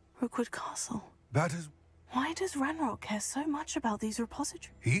 Morgan... Rookwood Castle. That is... Why does Ranrock care so much about these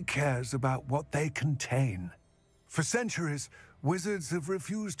repositories? He cares about what they contain. For centuries, wizards have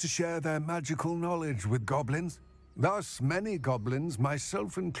refused to share their magical knowledge with goblins. Thus, many goblins,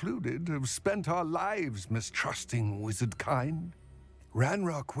 myself included, have spent our lives mistrusting wizard kind.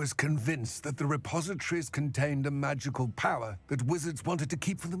 Ranrock was convinced that the repositories contained a magical power that wizards wanted to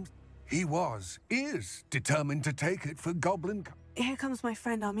keep for them. He is determined to take it for goblin... Here comes my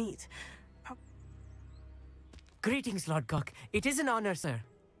friend Amit. Greetings, Lord Cock. It is an honor, sir.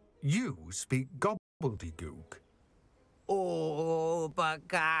 You speak gobbledygook. Oh,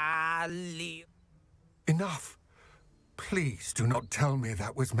 Bagali. Enough. Please do not tell me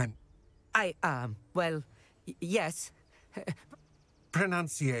that was meant... Well, yes.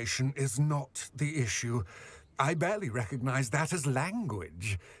 Pronunciation is not the issue. I barely recognize that as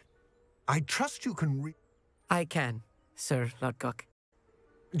language. I trust you can read... I can, Sir Lodgok.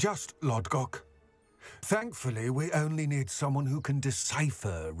 Just Lodgok. Thankfully, we only need someone who can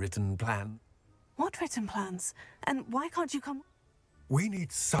decipher written plan. What written plans? And why can't you come... We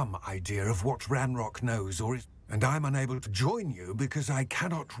need some idea of what Ranrock knows or is... And I'm unable to join you because I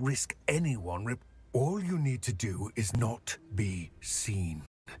cannot risk anyone... All you need to do is not be seen.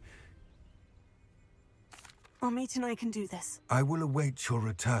 Amit and I can do this. I will await your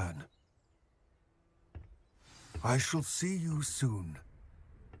return. I shall see you soon.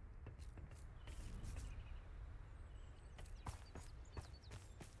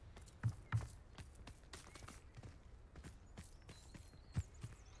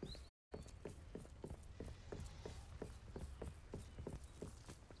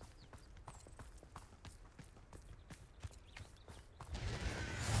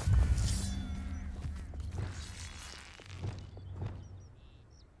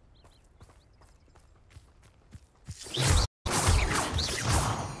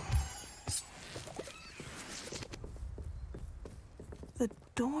 The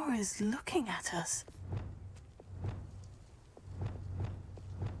door is looking at us.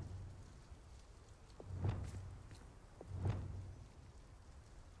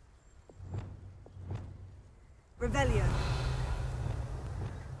 Revelio.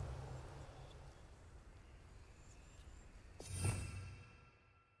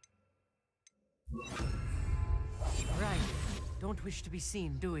 Right. Don't wish to be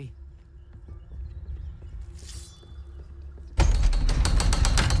seen, do we?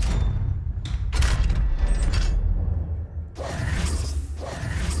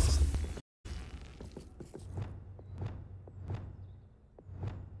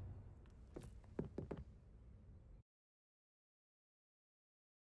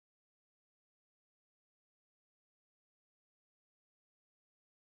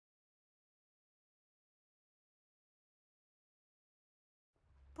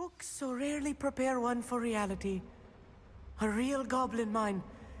 Books so rarely prepare one for reality. A real goblin mine.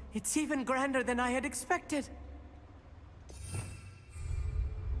 It's even grander than I had expected.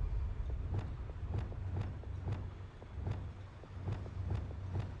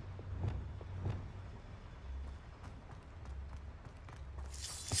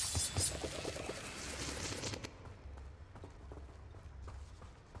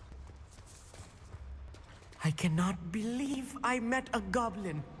 I cannot believe I met a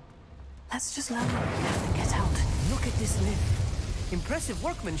goblin. Let's just learn what we have and get out. Look at this lift. Impressive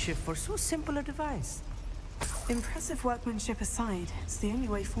workmanship for so simple a device. Impressive workmanship aside, it's the only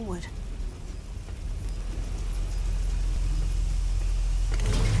way forward.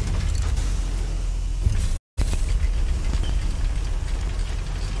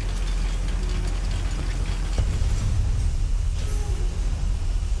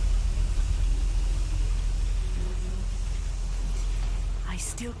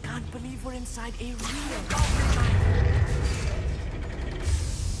 still can't believe we're inside a real goblin mine.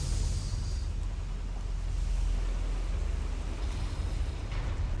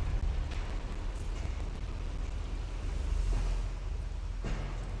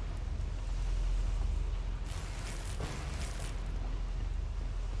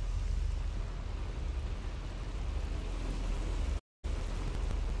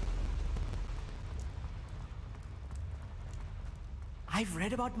 I've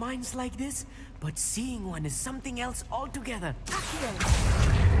read about mines like this, but seeing one is something else altogether.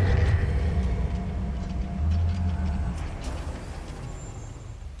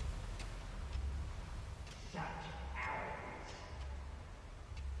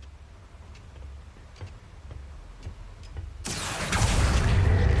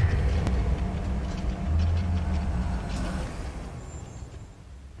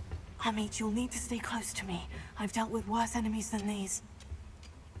 Amit, you'll need to stay close to me. I've dealt with worse enemies than these.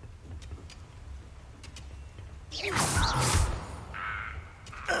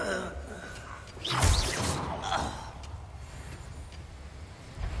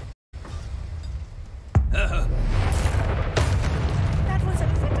 That was a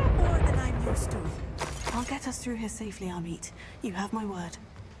little more than I'm used to. I'll get us through here safely, Amit. You have my word.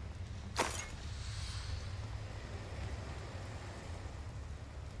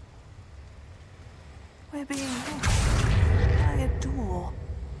 We're being watched by a door.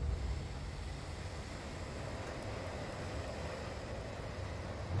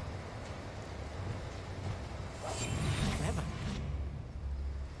 Clever.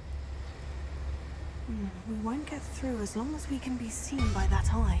 We won't get through as long as we can be seen by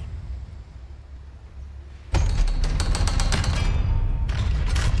that eye.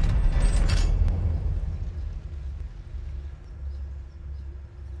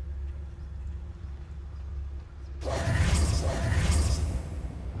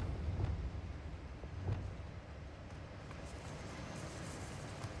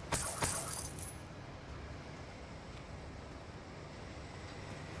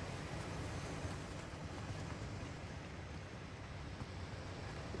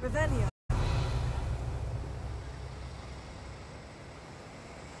 Revelio.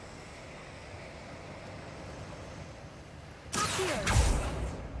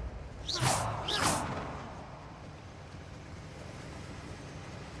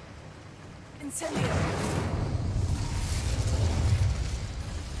 Incendio.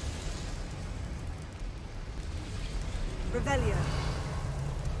 Revelio.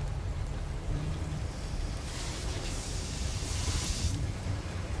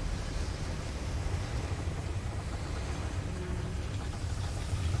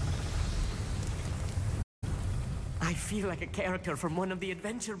 I feel like a character from one of the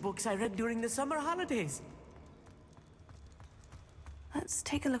adventure books I read during the summer holidays. Let's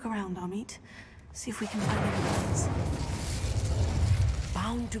take a look around, Amit. See if we can find any plans.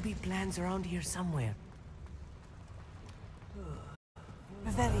 Bound to be plans around here somewhere.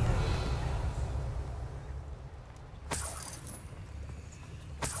 Revelio.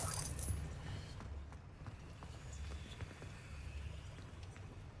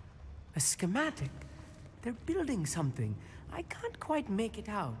 A schematic. They're building something. I can't quite make it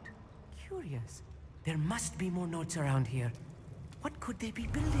out. Curious. There must be more notes around here. What could they be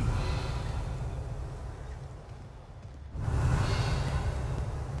building?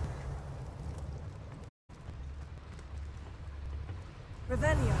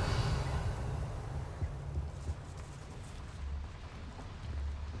 Revelio.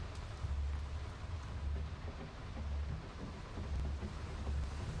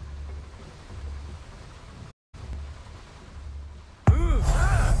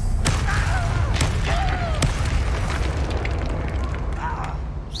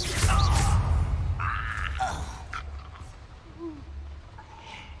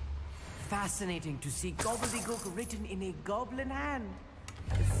 Fascinating to see gobbledygook written in a goblin hand.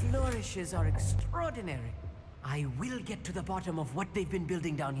 The flourishes are extraordinary. I will get to the bottom of what they've been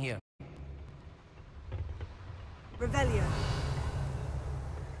building down here. Revelio.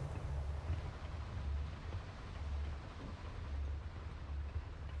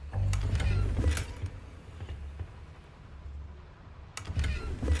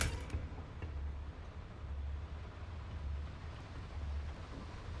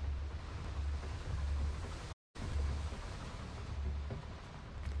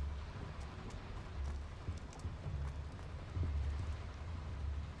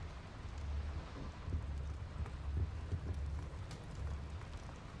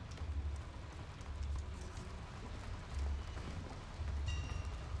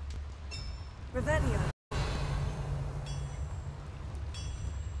 Revelio.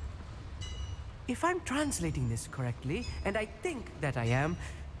 If I'm translating this correctly, and I think that I am,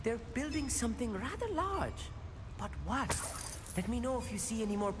 they're building something rather large. But what? Let me know if you see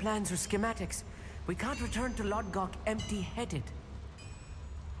any more plans or schematics. We can't return to Lodgok empty-headed.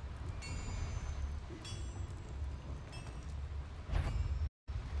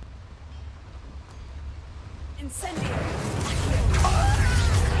 Incendio!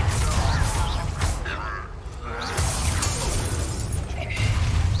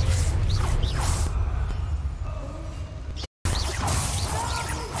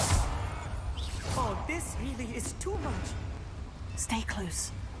 Oh, this really is too much. Stay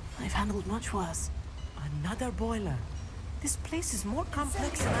close. I've handled much worse. Another boiler. This place is more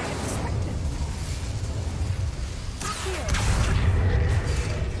complex than I had expected.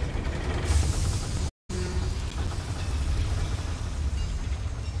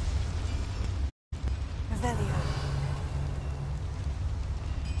 Revelio.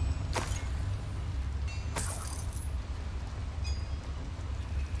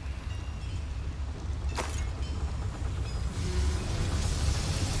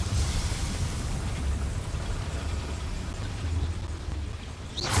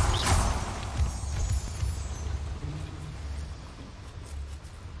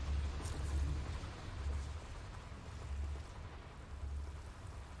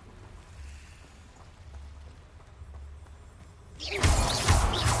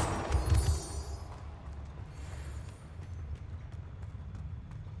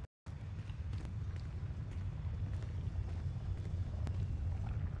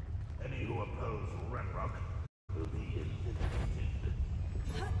 Any who oppose Renrock will be eliminated.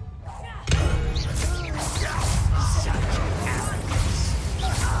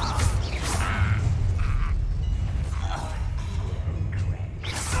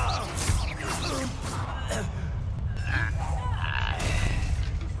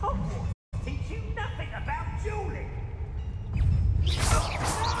 Hogwarts teach you nothing about dueling.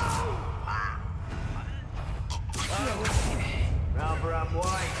 Rather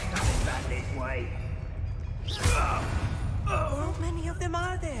unwise coming back this way. How many of them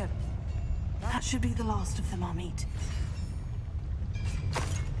are there? That should be the last of them, Amit.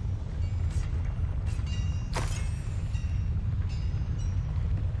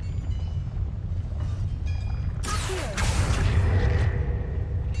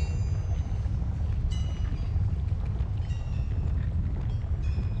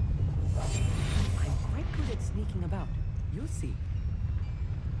 I'm quite good at sneaking about. You'll see.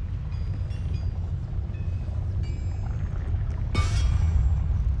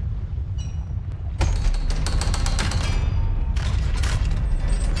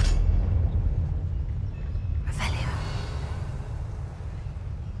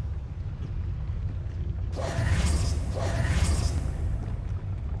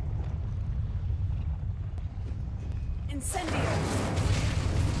 Incendio!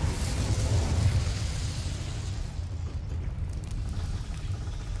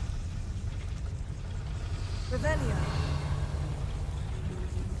 Revelio.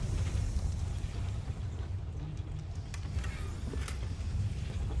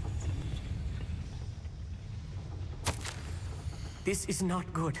 This is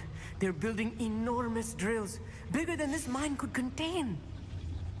not good. They're building enormous drills, bigger than this mine could contain.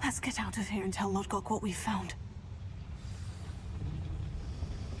 Let's get out of here and tell Lodgok what we've found.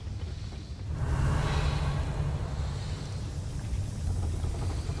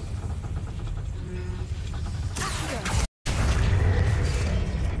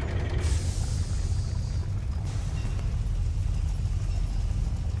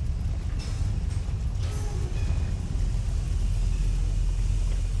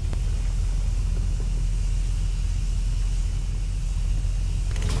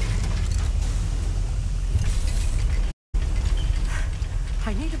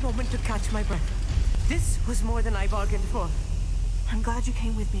 I need a moment to catch my breath. This was more than I bargained for. I'm glad you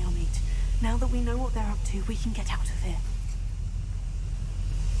came with me, Amit. Now that we know what they're up to, we can get out of here.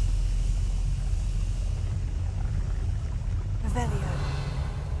 Revelio.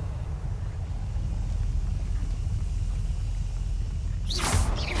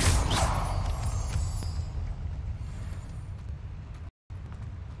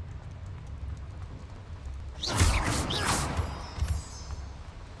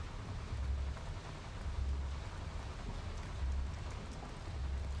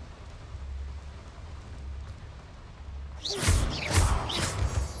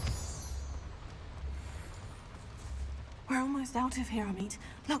 We're almost out of here, Amit.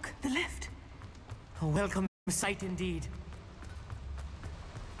 Look, the lift. A welcome sight indeed.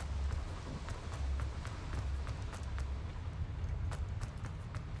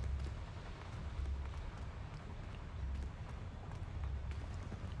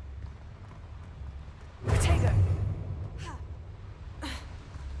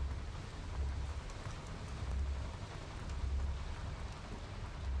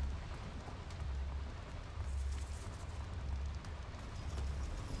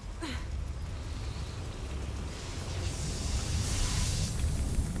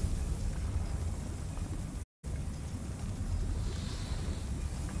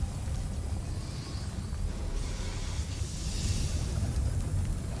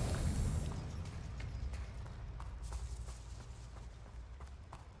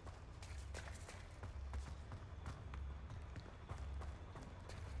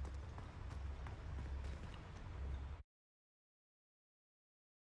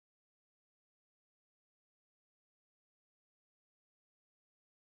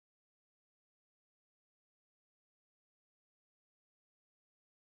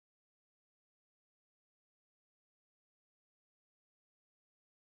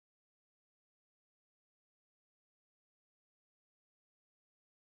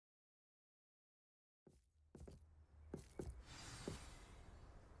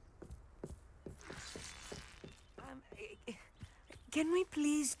 Can we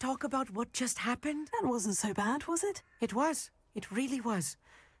please talk about what just happened? That wasn't so bad, was it? It was. It really was.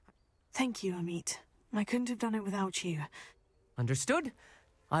 Thank you, Amit. I couldn't have done it without you. Understood?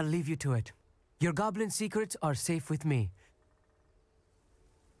 I'll leave you to it. Your goblin secrets are safe with me.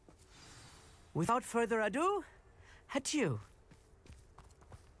 Without further ado, adieu.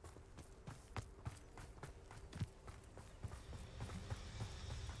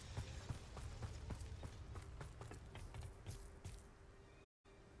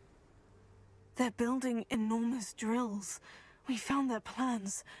 They're building enormous drills. We found their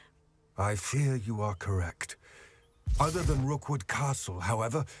plans. I fear you are correct. Other than Rookwood Castle,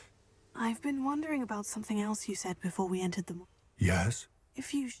 however... I've been wondering about something else you said before we entered the... Yes?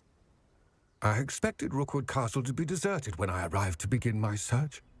 If you... I expected Rookwood Castle to be deserted when I arrived to begin my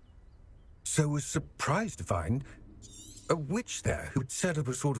search. So was surprised to find a witch there who'd set up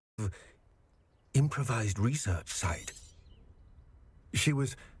a sort of improvised research site. She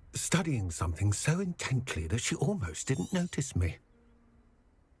was studying something so intently that she almost didn't notice me.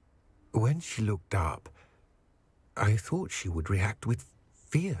 When she looked up, I thought she would react with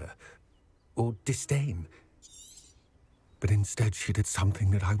fear or disdain. But instead she did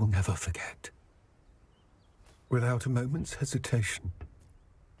something that I will never forget. Without a moment's hesitation,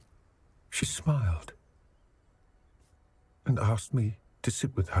 she smiled and asked me to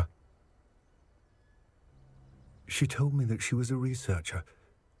sit with her. She told me that she was a researcher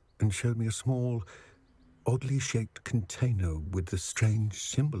and showed me a small, oddly shaped container with a strange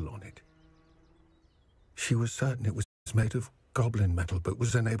symbol on it. She was certain it was made of goblin metal, but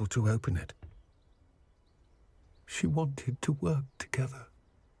was unable to open it. She wanted to work together.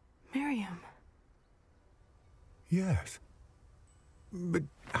 Miriam. Yes. But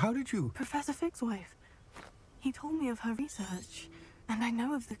how did you... Professor Fig's wife. He told me of her research, and I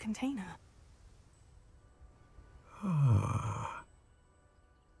know of the container. Ah.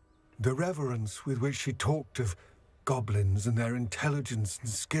 The reverence with which she talked of goblins and their intelligence and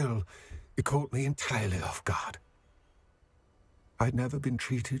skill, it caught me entirely off guard. I'd never been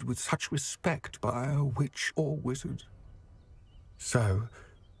treated with such respect by a witch or wizard. So,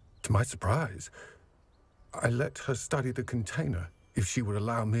 to my surprise, I let her study the container if she would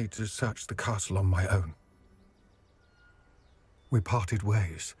allow me to search the castle on my own. We parted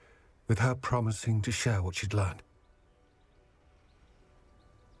ways, with her promising to share what she'd learned.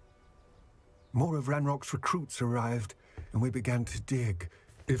 More of Ranrock's recruits arrived, and we began to dig,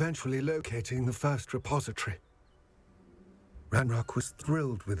 eventually locating the first repository. Ranrock was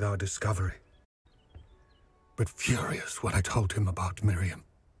thrilled with our discovery, but furious when I told him about Miriam.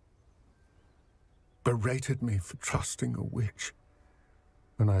 Berated me for trusting a witch,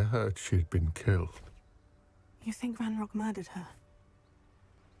 and I heard she'd been killed. You think Ranrock murdered her?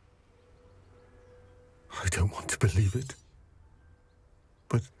 I don't want to believe it,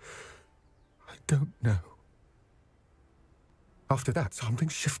 but I don't know. After that, something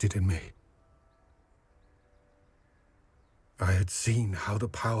shifted in me. I had seen how the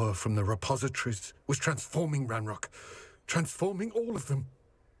power from the repositories was transforming Ranrock, transforming all of them.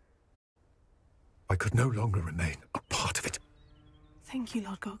 I could no longer remain a part of it. Thank you,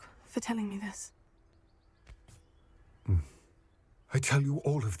 Lodgok, for telling me this. I tell you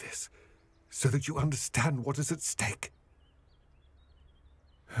all of this so that you understand what is at stake.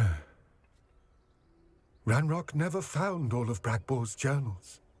 Ranrock never found all of Bragbor's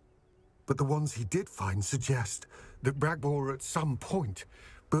journals, but the ones he did find suggest that Bragbor at some point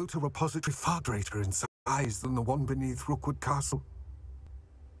built a repository far greater in size than the one beneath Rookwood Castle.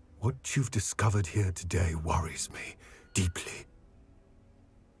 What you've discovered here today worries me deeply.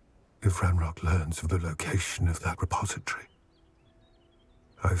 If Ranrock learns of the location of that repository,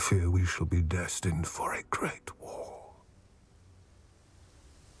 I fear we shall be destined for a great war.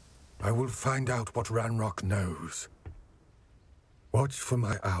 I will find out what Ranrock knows. Watch for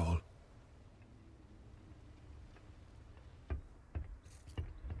my owl.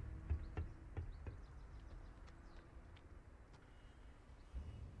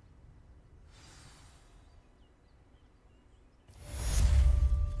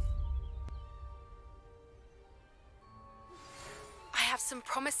 I have some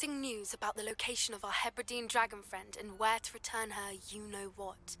promising news about the location of our Hebridean dragon friend and where to return her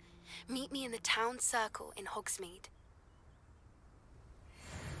you-know-what. Meet me in the town circle in Hogsmeade.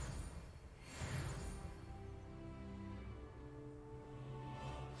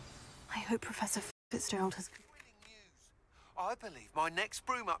 I hope Professor Fitzgerald has... I believe my next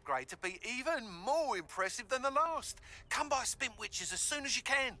broom upgrade to be even more impressive than the last. Come by Spintwitches as soon as you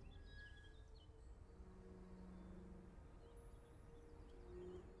can.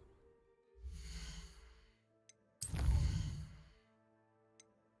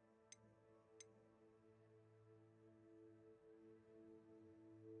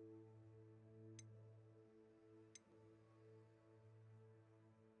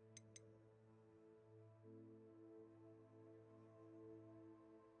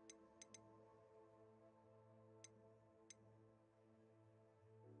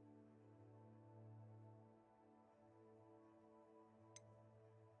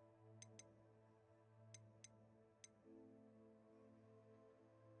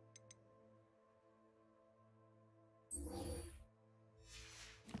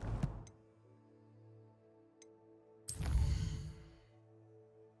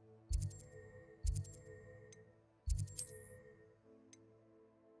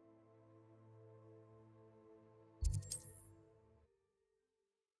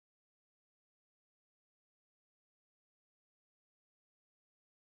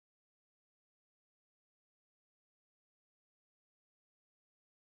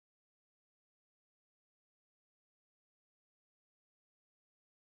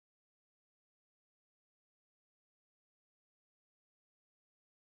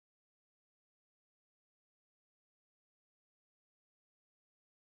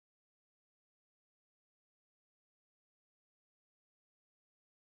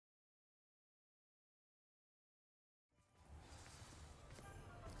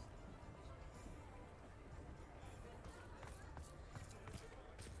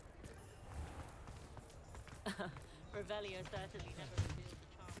 Revelio certainly never revealed the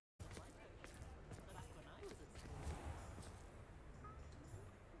charm of my home, back when I was at school.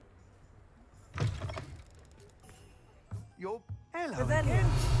 You're... Hello Revelio. again.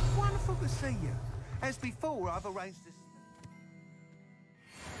 Wonderful to see you. As before, I've arranged a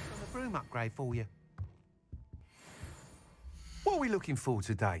broom upgrade for you. What are we looking for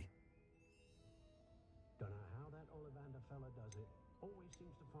today? Don't know how that Ollivander fella does it. Always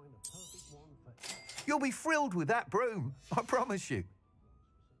seems to find the perfect one for... You'll be thrilled with that broom, I promise you.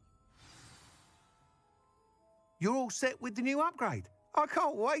 You're all set with the new upgrade. I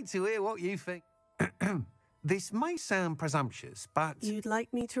can't wait to hear what you think. This may sound presumptuous, but... You'd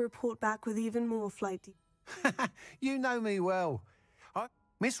like me to report back with even more flight You know me well.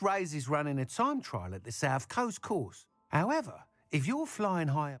 Miss Reyes is running a time trial at the South Coast course. However, if you're flying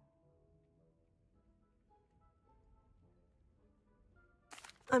higher...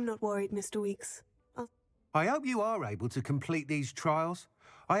 I'm not worried, Mr. Weeks. I hope you are able to complete these trials.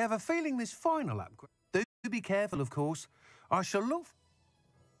 I have a feeling this final upgrade... Do be careful, of course. I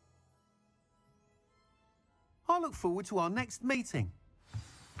look forward to our next meeting.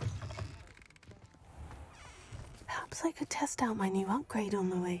 Perhaps I could test out my new upgrade on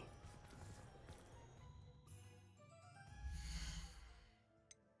the way.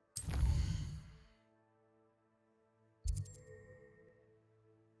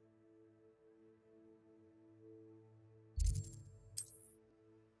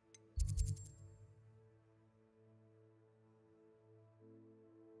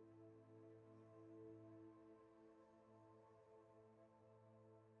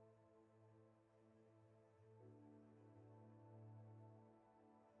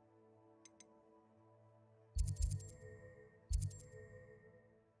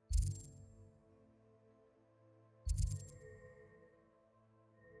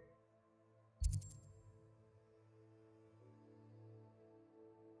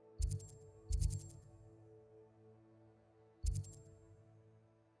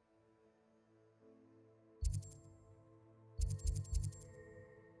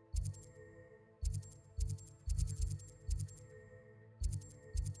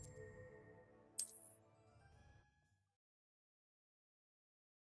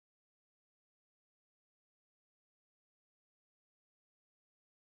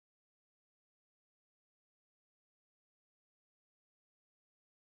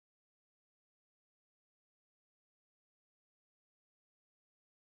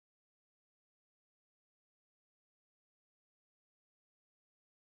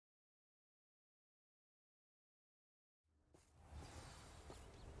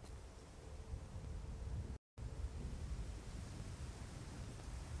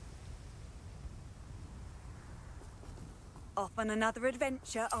 Off on another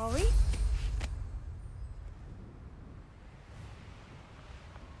adventure, are we?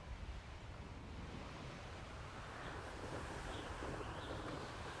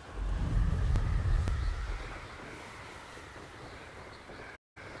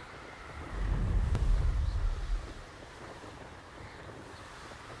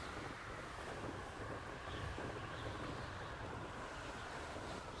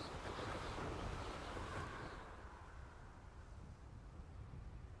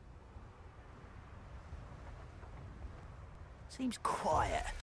 Seems quiet.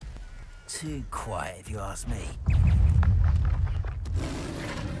 Too quiet, if you ask me.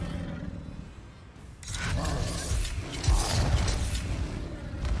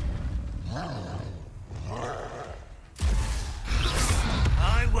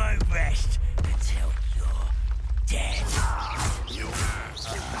 I won't rest until you're dead.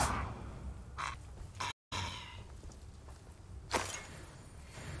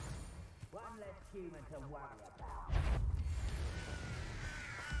 One less human to worry about.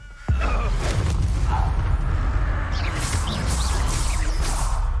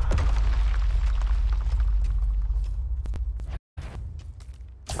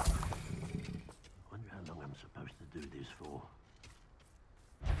 Wonder how long I'm supposed to do this for.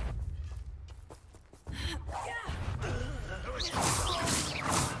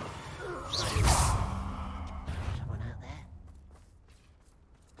 Someone out there?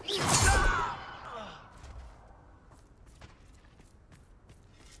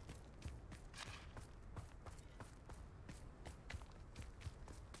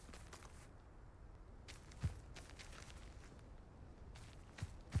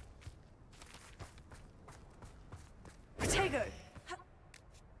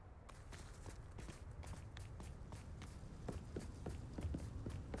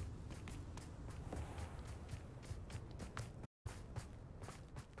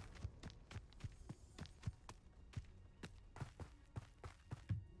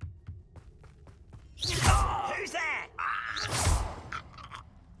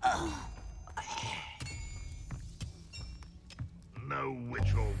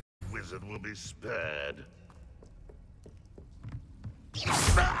 wizard will be spared.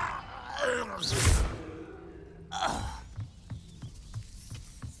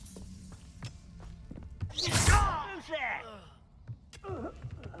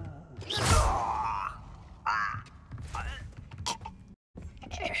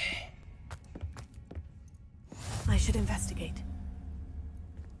 I should investigate.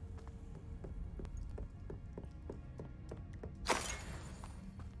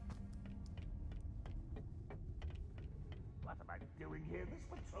 What am I doing here? This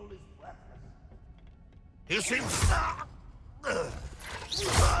patrol is worthless. He seems...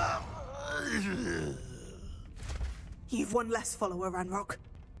 You've one less follower, Ranrock.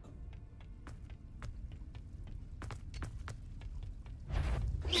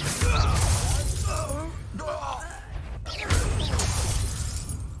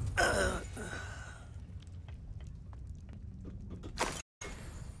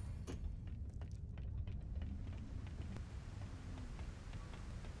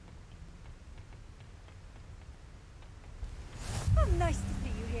 Oh, nice to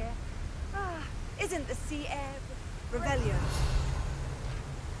see you here. Ah, isn't the sea air... Revelio.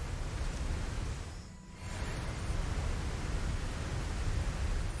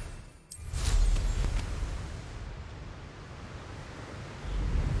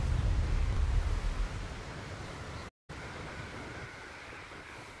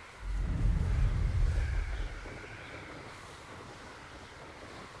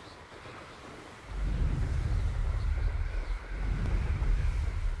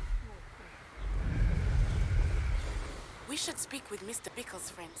 We should speak with Mr. Pickle's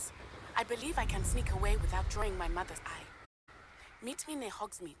friends. I believe I can sneak away without drawing my mother's eye. Meet me near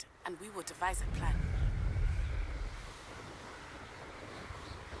Hogsmeade, and we will devise a plan.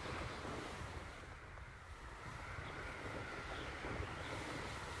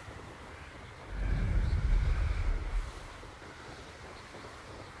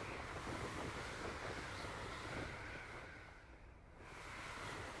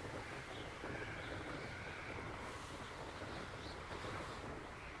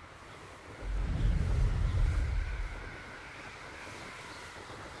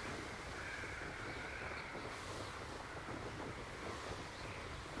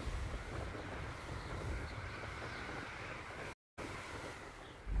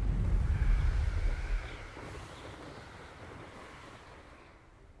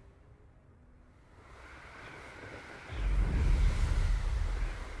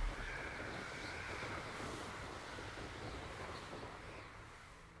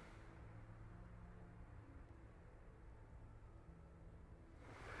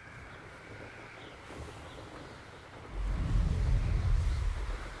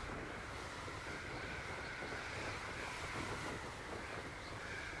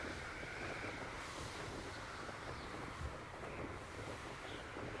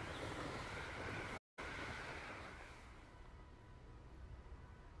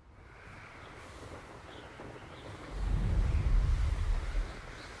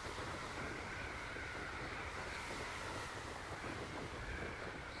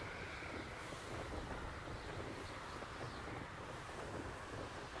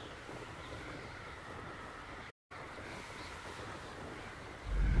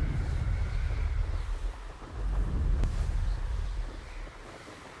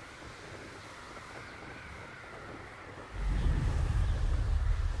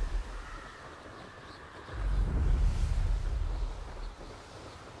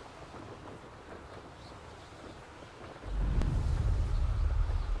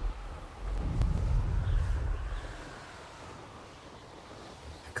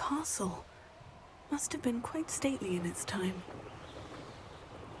 Castle must have been quite stately in its time.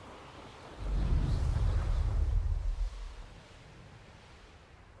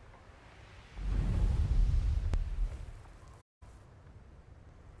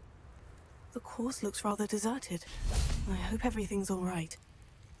 The course looks rather deserted. I hope everything's all right.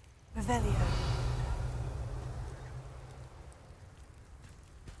 Revelio.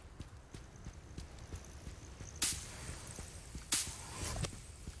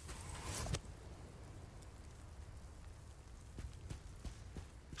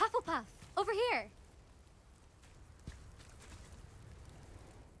 Hufflepuff, over here.